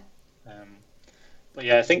stages. But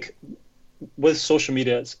yeah, I think with social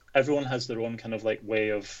media, everyone has their own kind of like way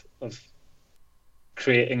of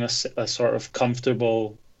creating a sort of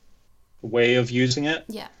comfortable way of using it.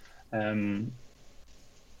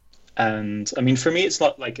 And I mean, for me, it's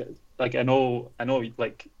not like I know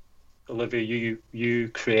like Olivia, you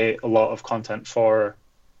create a lot of content for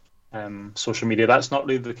social media. That's not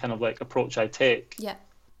really the kind of like approach I take.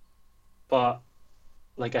 But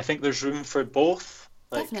like I think there's room for both.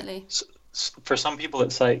 Like, definitely. For some people,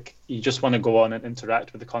 it's like you just want to go on and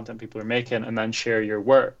interact with the content people are making and then share your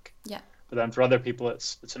work. But then for other people,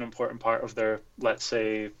 it's an important part of their, let's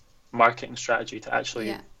say, marketing strategy to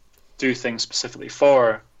actually do things specifically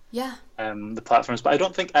for the platforms. But I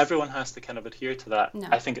don't think everyone has to kind of adhere to that.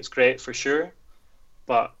 I think it's great for sure,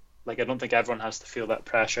 but like I don't think everyone has to feel that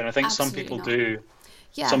pressure. And I think some people do.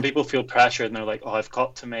 Some people feel pressured and they're like, oh, I've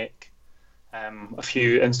got to make a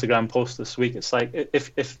few Instagram posts this week. It's like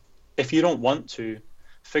if you don't want to,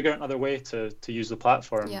 figure out another way to use the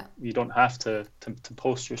platform. You don't have to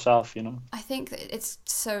post yourself, I think that it's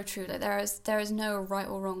so true that there is no right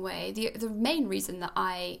or wrong way. The main reason that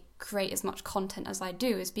I create as much content as I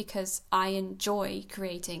do is because I enjoy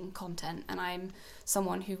creating content, and I'm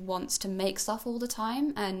someone who wants to make stuff all the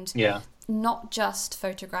time, and not just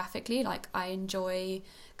photographically. Like I enjoy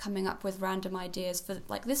coming up with random ideas for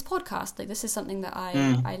like this podcast. Like this is something that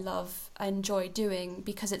I love, I enjoy doing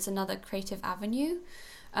because it's another creative avenue.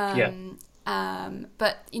 But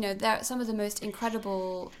there are some of the most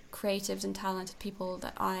incredible creatives and talented people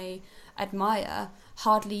that I admire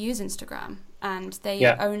hardly use Instagram, and they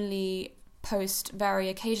only post very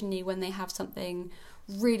occasionally when they have something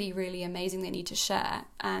really, really amazing they need to share,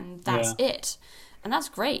 and that's it. And that's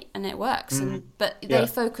great, and it works. But they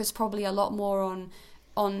focus probably a lot more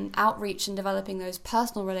on outreach and developing those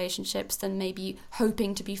personal relationships than maybe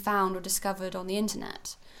hoping to be found or discovered on the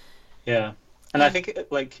internet. And I think,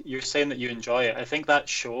 like, you're saying that you enjoy it. I think that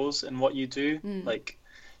shows in what you do. Like,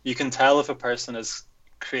 you can tell if a person is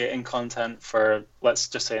creating content for, let's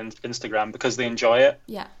just say, Instagram because they enjoy it.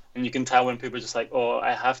 And you can tell when people are just like, oh,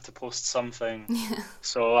 I have to post something,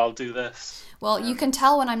 so I'll do this. Well, you can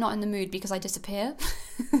tell when I'm not in the mood because I disappear.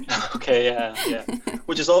 Okay,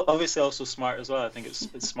 Which is obviously also smart as well. I think it's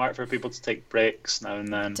smart for people to take breaks now and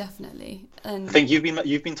then. Definitely. And I think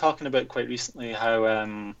you've been talking about quite recently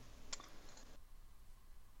how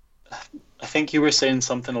I think you were saying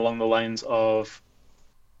something along the lines of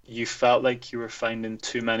you felt like you were finding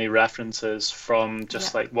too many references from Yeah,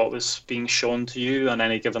 just like what was being shown to you on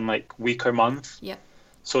any given like week or month. yeah,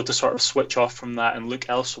 So to sort of switch off from that and look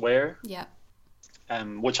elsewhere, yeah,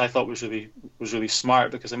 which I thought was really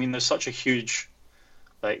smart because I mean there's such a huge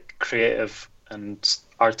like creative and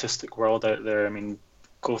artistic world out there. I mean,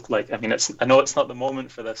 I mean it's I know it's not the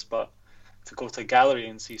moment for this, but to go to a gallery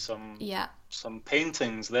and see yeah, some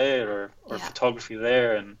paintings there or yeah, photography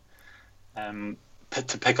there and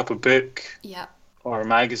to pick up a book yeah, or a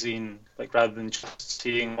magazine like rather than just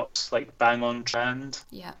seeing what's like bang on trend.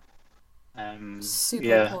 yeah. Super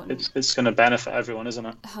Yeah, important. it's going to benefit everyone, isn't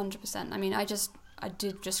it? 100%. I mean, I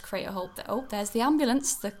did just create a whole. Oh, there's the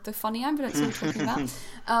ambulance, the funny ambulance we were talking about.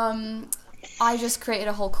 I just created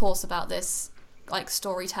a whole course about this, like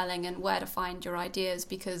storytelling and where to find your ideas,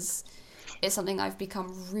 because it's something I've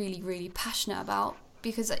become really, really passionate about.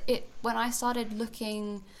 Because when I started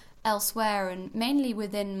looking elsewhere and mainly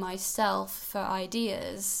within myself for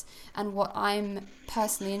ideas and what I'm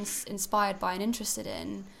personally inspired by and interested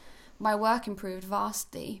in, my work improved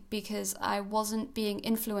vastly because I wasn't being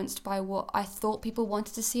influenced by what I thought people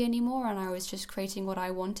wanted to see anymore, and I was just creating what I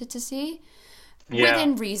wanted to see Yeah,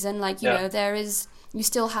 within reason. Like, yeah, you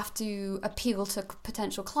still have to appeal to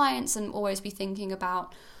potential clients and always be thinking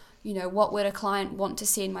about, what would a client want to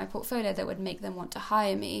see in my portfolio that would make them want to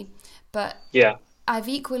hire me. But yeah, I've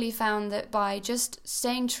equally found that by just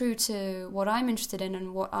staying true to what I'm interested in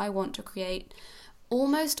and what I want to create,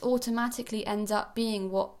 almost automatically ends up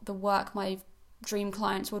being what the work my dream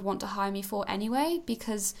clients would want to hire me for anyway,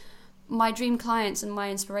 because my dream clients and my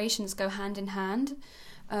inspirations go hand in hand.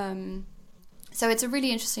 So it's a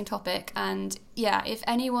really interesting topic, and yeah, if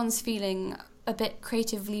anyone's feeling a bit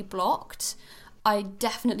creatively blocked, I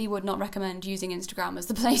definitely would not recommend using Instagram as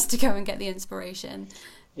the place to go and get the inspiration.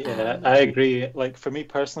 yeah. Um, I agree. Like for me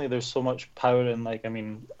personally, there's so much power in like I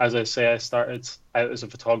mean, as I say, I started out as a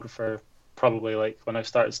photographer probably like when I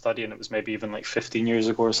started studying, it was maybe even like 15 years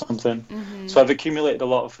ago or something. mhm. So I've accumulated a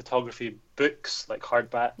lot of photography books, like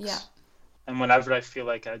Yeah, hardbacks. And whenever I feel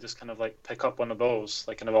like I just kind of like pick up one of those,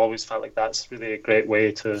 like, and I've always felt like that's really a great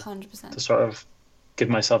way to 100%. sort of give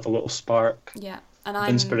myself a little spark Yeah, and of I'm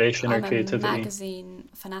inspiration or I'm a creativity. magazine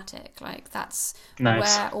fanatic. Like that's Nice.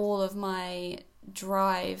 where all of my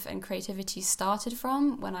drive and creativity started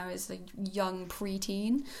from when I was a young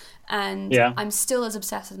preteen, and Yeah. I'm still as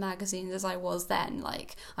obsessed with magazines as I was then.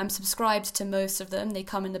 Like I'm subscribed to most of them. They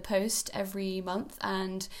come in the post every month,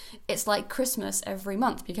 and it's like Christmas every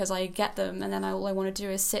month because I get them, and then all I want to do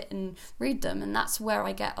is sit and read them, and that's where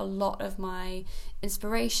I get a lot of my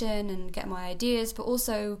inspiration and get my ideas, but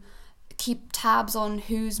also keep tabs on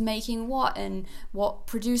who's making what and what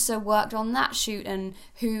producer worked on that shoot and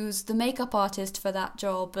who's the makeup artist for that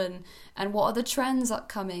job and what are the trends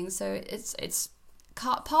upcoming. So it's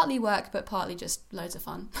partly work but partly just loads of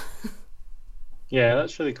fun. Yeah,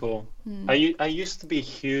 that's really cool. I used to be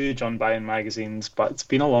huge on buying magazines, but it's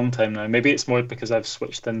been a long time now. Maybe it's more because I've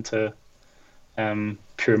switched into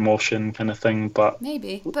pure motion kind of thing, but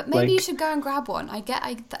But maybe you like should go and grab one.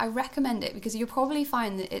 I recommend it because you'll probably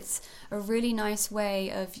find that it's a really nice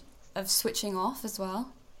way of switching off as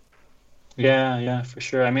well. yeah, yeah, for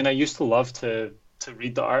sure. I mean, I used to love to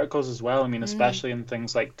read the articles as well. I mean, Mm, especially in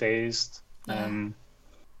things like Dazed. yeah,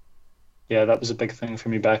 Yeah, that was a big thing for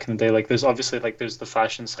me back in the day. Like there's obviously like there's the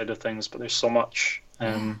fashion side of things, but there's so much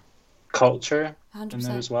yeah, culture in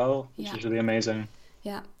there 100%. as well, which Yeah. is really amazing.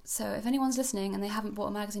 Yeah, so if anyone's listening and they haven't bought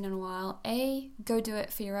a magazine in a while, A, go do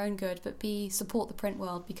it for your own good, but B, support the print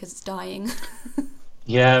world because it's dying.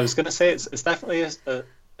 Yeah, I was gonna say it's definitely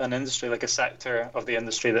an industry, like a sector of the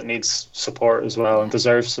industry that needs support as well and Yeah,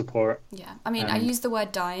 deserves support. yeah. I mean, I Um, use the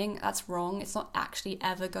word dying, that's wrong. It's not actually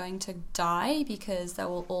ever going to die because there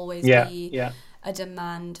will always yeah, be yeah, a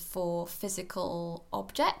demand for physical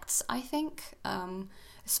objects, I think.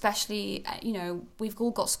 Especially, we've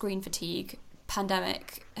all got screen fatigue.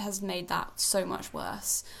 Pandemic has made that so much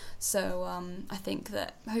worse. So I think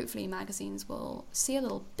that hopefully magazines will see a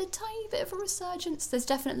tiny bit of a resurgence. There's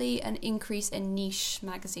definitely an increase in niche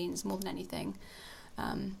magazines more than anything,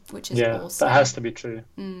 which is yeah. That awesome. has to be true.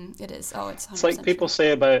 It is. Oh, it's It's like 100% people true.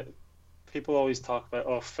 say about people always talk about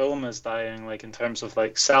oh, film is dying, like in terms of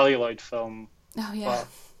like celluloid film, Oh, yeah. but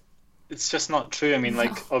it's just not true. I mean, No.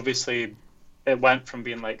 like obviously it went from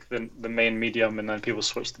being like the main medium and then people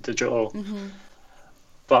switched to digital, Hmm.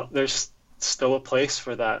 but there's still a place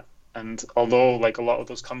for that. And although like a lot of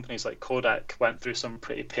those companies like Kodak went through some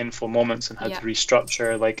pretty painful moments and had Yeah. to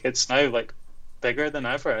restructure, like it's now like bigger than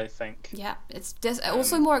ever, I think. Yeah. It's just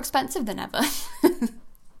also Um, more expensive than ever.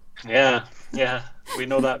 Yeah, yeah, we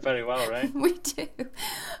know that very well, right? We do.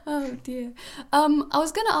 Oh dear. I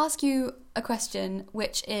was going to ask you a question,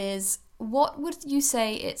 which is, what would you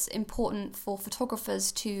say it's important for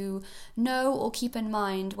photographers to know or keep in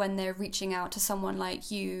mind when they're reaching out to someone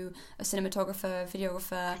like you, a cinematographer, a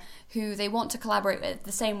videographer, who they want to collaborate with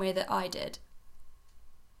the same way that I did?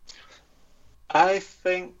 I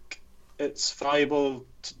think it's valuable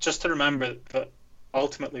just to remember that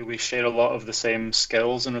ultimately we share a lot of the same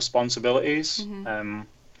skills and responsibilities. Mm-hmm.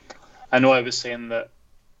 I know I was saying that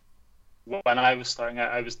when I was starting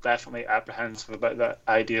out, I was definitely apprehensive about that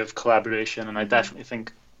idea of collaboration, and I Mm-hmm. definitely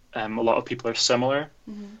think a lot of people are similar,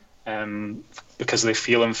 Mm-hmm. because they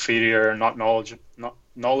feel inferior or not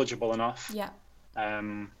knowledgeable enough. Yeah.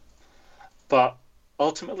 Um, but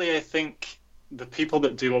ultimately, I think the people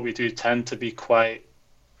that do what we do tend to be quite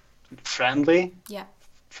friendly Yeah.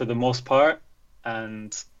 for the most part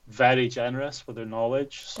and very generous with their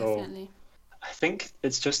knowledge. So Definitely. I think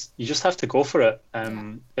it's just you just have to go for it.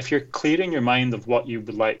 Yeah. If you're clear in your mind of what you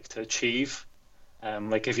would like to achieve,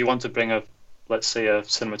 like if you want to bring let's say, a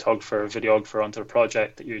cinematographer or videographer onto a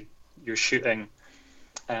project that you're shooting,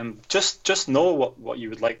 just know what you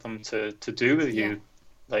would like them to do with Yeah. you.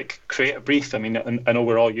 Like create a brief. I mean, I know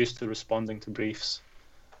we're all used to responding to briefs.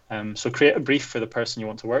 So create a brief for the person you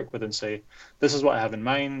want to work with and say, this is what I have in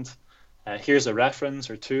mind. Here's a reference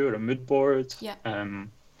or two or a mood board. Yeah.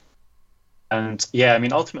 And yeah, I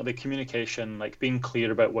mean, ultimately communication, like being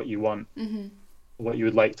clear about what you want, Mm-hmm. what you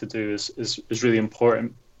would like to do is really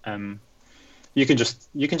important. Um, you can just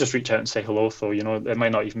reach out and say hello, though. It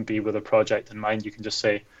might not even be with a project in mind. You can just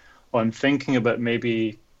say, oh, I'm thinking about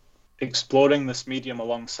maybe exploring this medium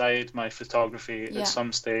alongside my photography at Yeah.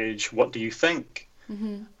 some stage. What do you think?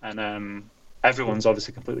 Mm-hmm. And everyone's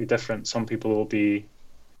obviously completely different. Some people will be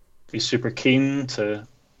super keen to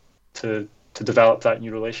develop that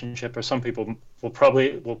new relationship, or some people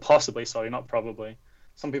will possibly, sorry, not probably,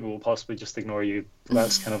 some people will possibly just ignore you.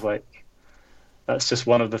 That's kind of like that's just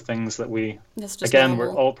one of the things that That's just again, we're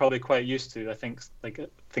normal. all probably quite used to. I think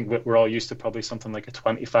we're all used to probably something like a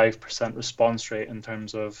 25% response rate in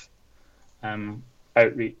terms of um,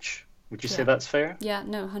 outreach. Would you say Yeah. that's fair? Yeah.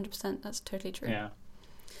 No, 100%. That's totally true. Yeah.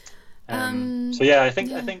 So Um. yeah, I think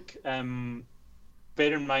Yeah.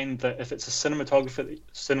 bear in mind that if it's a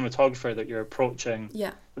cinematographer that you're approaching,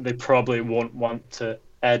 Yeah. they probably won't want to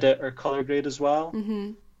edit or color grade as well.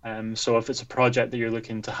 Mm-hmm. So if it's a project that you're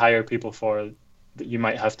looking to hire people for, that you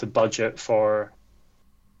might have to budget for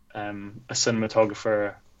a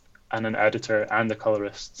cinematographer and an editor and a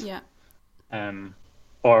colorist. Yeah. Um,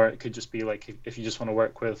 or it could just be like if you just want to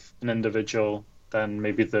work with an individual, then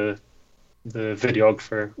maybe the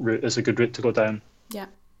videographer route is a good route to go down. Yeah.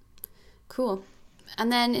 Cool.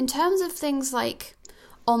 And then in terms of things like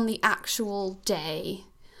on the actual day,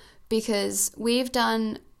 because we've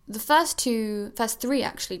done the first three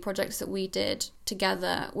actually projects that we did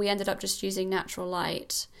together, we ended up just using natural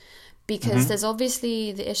light because Hmm. there's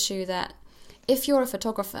obviously the issue that if you're a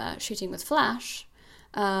photographer shooting with flash,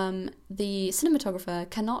 the cinematographer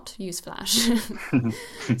cannot use flash.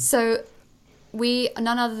 So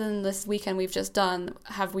none other than this weekend we've just done,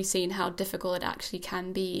 have we seen how difficult it actually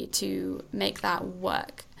can be to make that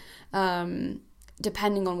work,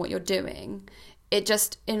 depending on what you're doing. It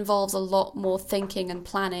just involves a lot more thinking and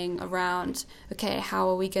planning around, okay, how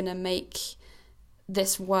are we going to make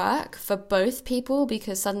this work for both people?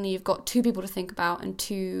 Because suddenly you've got two people to think about and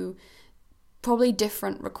two probably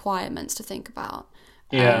different requirements to think about.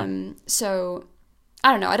 Yeah. So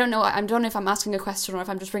I don't know. I don't know if I'm asking a question or if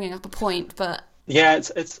I'm just bringing up a point, but Yeah,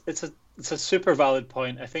 it's a super valid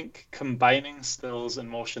point. I think combining stills and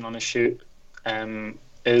motion on a shoot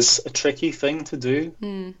is a tricky thing to do.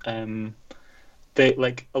 Um, they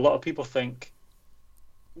like a lot of people think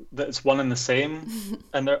that it's one and the same,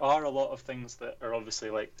 and there are a lot of things that are obviously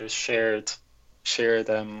like there's shared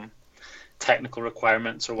technical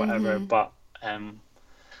requirements or whatever. mm-hmm. But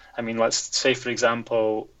I mean, let's say for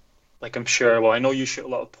example, like I'm sure. Well, I know you shoot a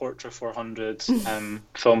lot of Portra 400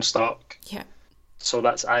 film stock. Yeah. So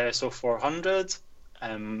that's ISO 400.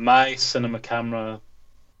 My cinema camera,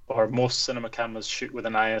 or most cinema cameras, shoot with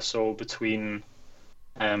an ISO between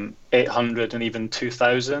 800 and even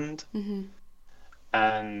 2000. Mm-hmm.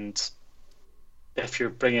 And if you're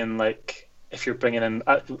bringing in,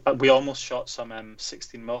 we almost shot some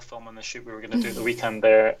 16mm film on the shoot we were going to do at the weekend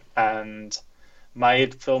there, and my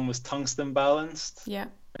film was tungsten balanced, Yeah.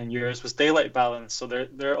 and yours was daylight balanced. So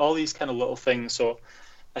there are all these kind of little things. So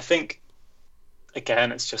I think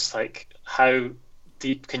again, it's just like how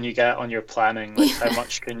deep can you get on your planning? Like how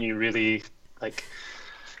much can you really like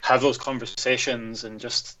have those conversations and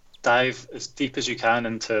just dive as deep as you can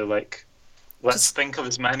into like, let's Just think of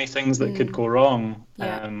as many things that could go wrong.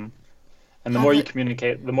 yeah. And the Have more you it.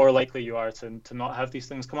 communicate, the more likely you are to not have these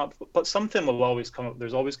things come up. But something will always come up.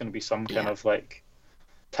 There's always going to be some kind Yeah. of like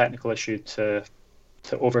technical issue to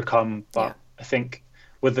overcome. Yeah. But I think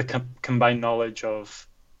with the combined knowledge of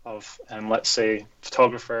let's say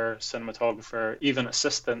photographer, cinematographer, even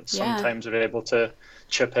assistants Yeah. sometimes are able to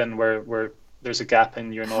chip in where there's a gap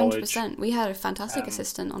in your knowledge. 100%. We had a fantastic Um,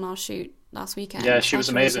 assistant on our shoot last yeah, weekend. she was Sasha was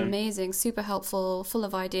amazing. amazing, super helpful, full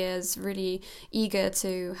of ideas, really eager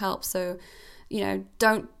to help. So,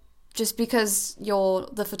 don't just because you're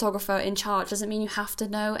the photographer in charge doesn't mean you have to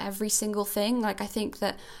know every single thing. Like, I think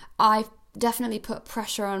that I've definitely put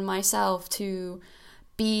pressure on myself to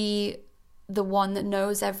be the one that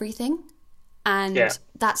knows everything, and Yeah,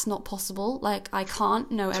 that's not possible. Like, I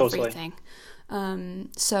can't know totally. everything.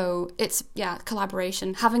 So it's,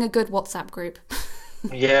 collaboration, having a good WhatsApp group.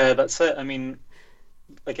 Yeah, that's it. I mean,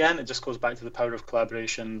 again, it just goes back to the power of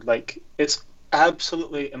collaboration. Like, it's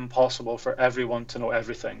absolutely impossible for everyone to know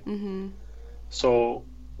everything. So,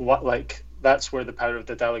 that's where the power of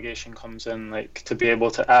the delegation comes in. Like, to be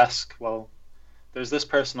able to ask, well, there's this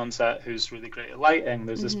person on set who's really great at lighting.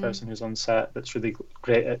 There's this person who's on set that's really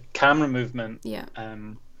great at camera movement. Yeah.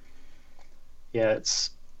 Yeah,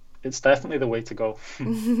 it's definitely the way to go.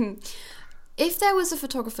 If there was a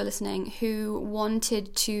photographer listening who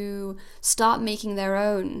wanted to start making their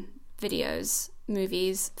own videos,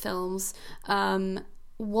 movies, films,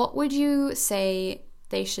 what would you say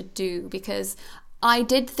they should do? Because I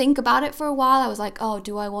did think about it for a while. I was like, oh,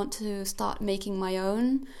 do I want to start making my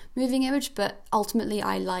own moving image? But ultimately,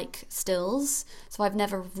 I like stills. So I've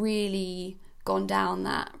never really gone down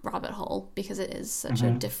that rabbit hole because it is such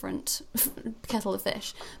a different kettle of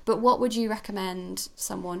fish. But what would you recommend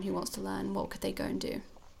someone who wants to learn? What could they go and do?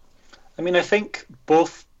 I mean, I think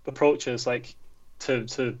both approaches, like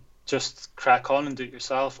to just crack on and do it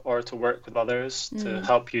yourself, or to work with others to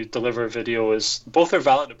help you deliver video, is both are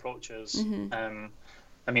valid approaches.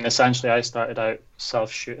 I mean, essentially, I started out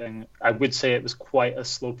self-shooting. I would say it was quite a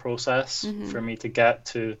slow process for me to get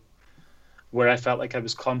to where I felt like I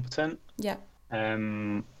was competent. Yeah.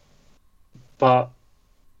 But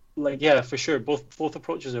like, yeah, for sure, both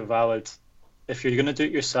approaches are valid. If you're going to do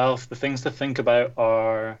it yourself, the things to think about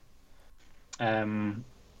are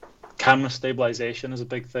camera stabilization is a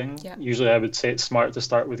big thing. Yeah. Usually I would say it's smart to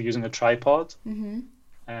start with using a tripod.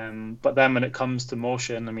 But then when it comes to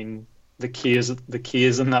motion, I mean, the key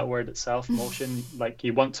is in that word itself, motion. Like,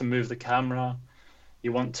 you want to move the camera,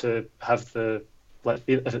 you want to have like,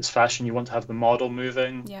 if it's fashion, you want to have the model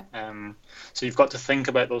moving. Yeah. So you've got to think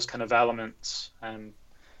about those kind of elements.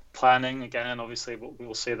 Planning, again, obviously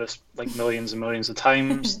we'll say this like millions and millions of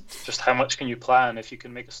times. Just how much can you plan? If you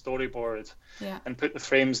can make a storyboard and put the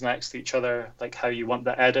frames next to each other, like how you want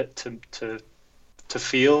the edit to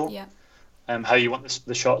feel, how you want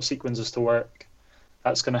the shot sequences to work,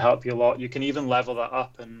 that's going to help you a lot. You can even level that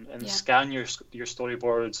up and scan your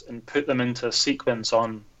storyboards and put them into a sequence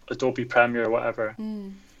on Adobe Premiere or whatever,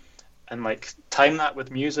 and like time that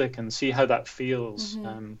with music and see how that feels.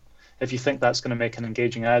 If you think that's going to make an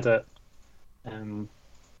engaging edit.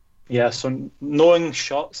 So knowing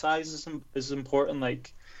shot size is important.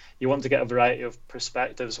 Like, you want to get a variety of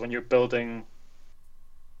perspectives when you're building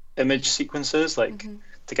image sequences, like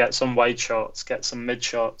to get some wide shots, get some mid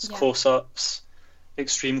shots, close-ups,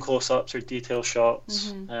 extreme close-ups or detail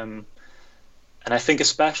shots. And I think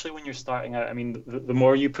especially when you're starting out, I mean, the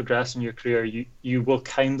more you progress in your career, you will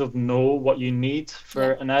kind of know what you need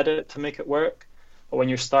for an edit to make it work. But when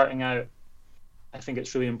you're starting out, I think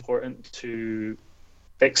it's really important to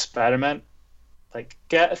experiment. Like,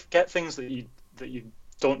 get things that you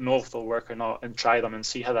don't know if they'll work or not, and try them and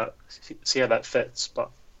see how that fits. But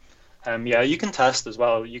you can test as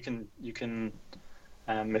well. You can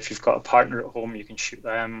if you've got a partner at home, you can shoot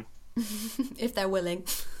them. If they're willing.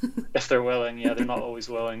 If they're willing, yeah, they're not always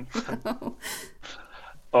willing.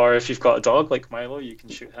 Or if you've got a dog like Milo, you can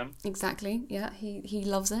shoot him. Exactly. Yeah, he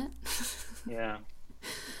loves it. Yeah,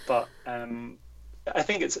 but I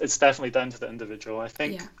think it's definitely down to the individual. I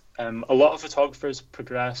think a lot of photographers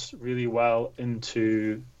progress really well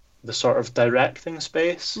into the sort of directing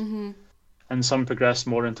space, and some progress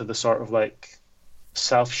more into the sort of like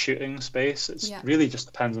self-shooting space. It's really just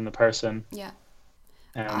depends on the person. Yeah.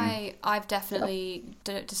 I've definitely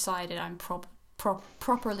decided I'm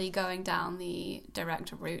properly going down the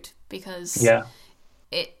director route, because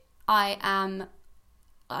I am,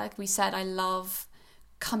 like we said, I love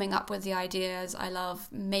coming up with the ideas. I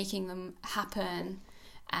love making them happen,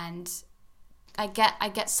 and I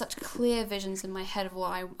get such clear visions in my head of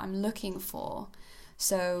what I'm looking for.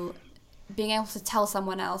 So being able to tell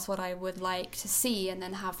someone else what I would like to see and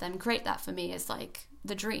then have them create that for me is like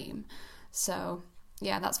the dream. So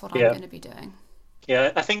yeah, that's what I'm going to be doing.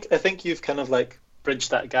 Yeah, I think you've kind of like bridged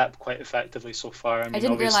that gap quite effectively so far. I mean, I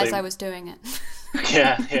didn't realize I was doing it.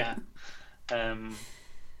 Yeah.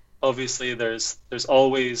 Obviously there's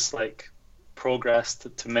always like progress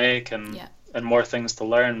to make and more things to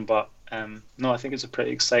learn, but no, I think it's a pretty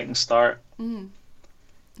exciting start. Yeah,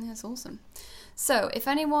 that's awesome. So if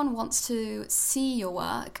anyone wants to see your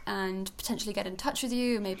work and potentially get in touch with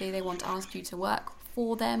you, maybe they want to ask you to work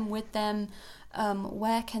for them, with them,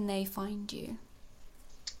 where can they find you?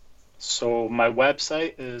 So my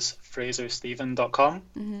website is fraserstephen.com,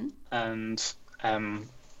 and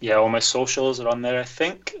all my socials are on there, I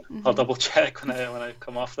think. I'll double check when I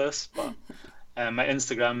come off this, but my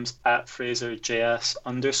Instagram's @FraserJS_.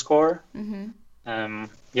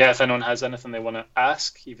 If anyone has anything they want to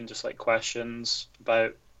ask, even just like questions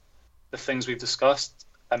about the things we've discussed,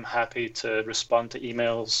 I'm happy to respond to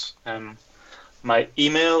emails. My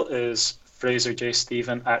email is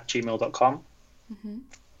fraserjstephen@gmail.com.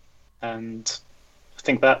 And I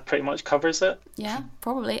think that pretty much covers it. Yeah,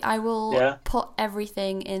 probably. I will put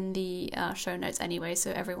everything in the show notes anyway, so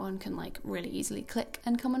everyone can like really easily click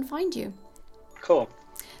and come and find you. Cool.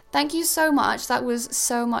 Thank you so much. That was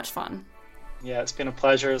so much fun. Yeah, it's been a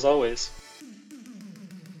pleasure as always.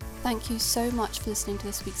 Thank you so much for listening to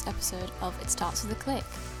this week's episode of It Starts With a Click.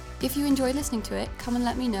 If you enjoyed listening to it, come and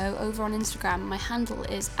let me know over on Instagram. My handle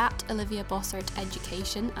is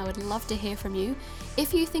 @OliviaBossartEducation. I would love to hear from you.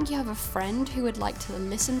 If you think you have a friend who would like to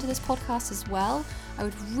listen to this podcast as well, I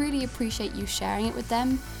would really appreciate you sharing it with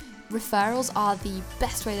them. Referrals are the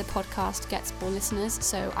best way the podcast gets more listeners,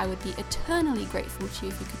 so I would be eternally grateful to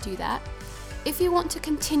you if you could do that. If you want to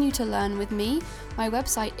continue to learn with me, my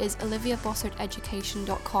website is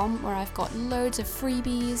oliviabossarteducation.com, where I've got loads of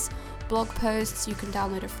freebies, blog posts, you can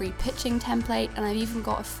download a free pitching template, and I've even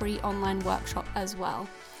got a free online workshop as well.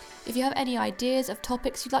 If you have any ideas of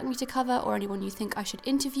topics you'd like me to cover or anyone you think I should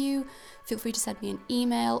interview, feel free to send me an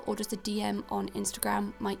email or just a DM on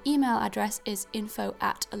Instagram. My email address is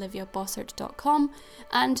info@oliviabossart.com,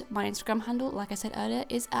 and my Instagram handle, like I said earlier,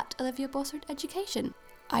 is @OliviaBossartEducation.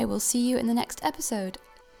 I will see you in the next episode.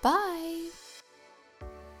 Bye!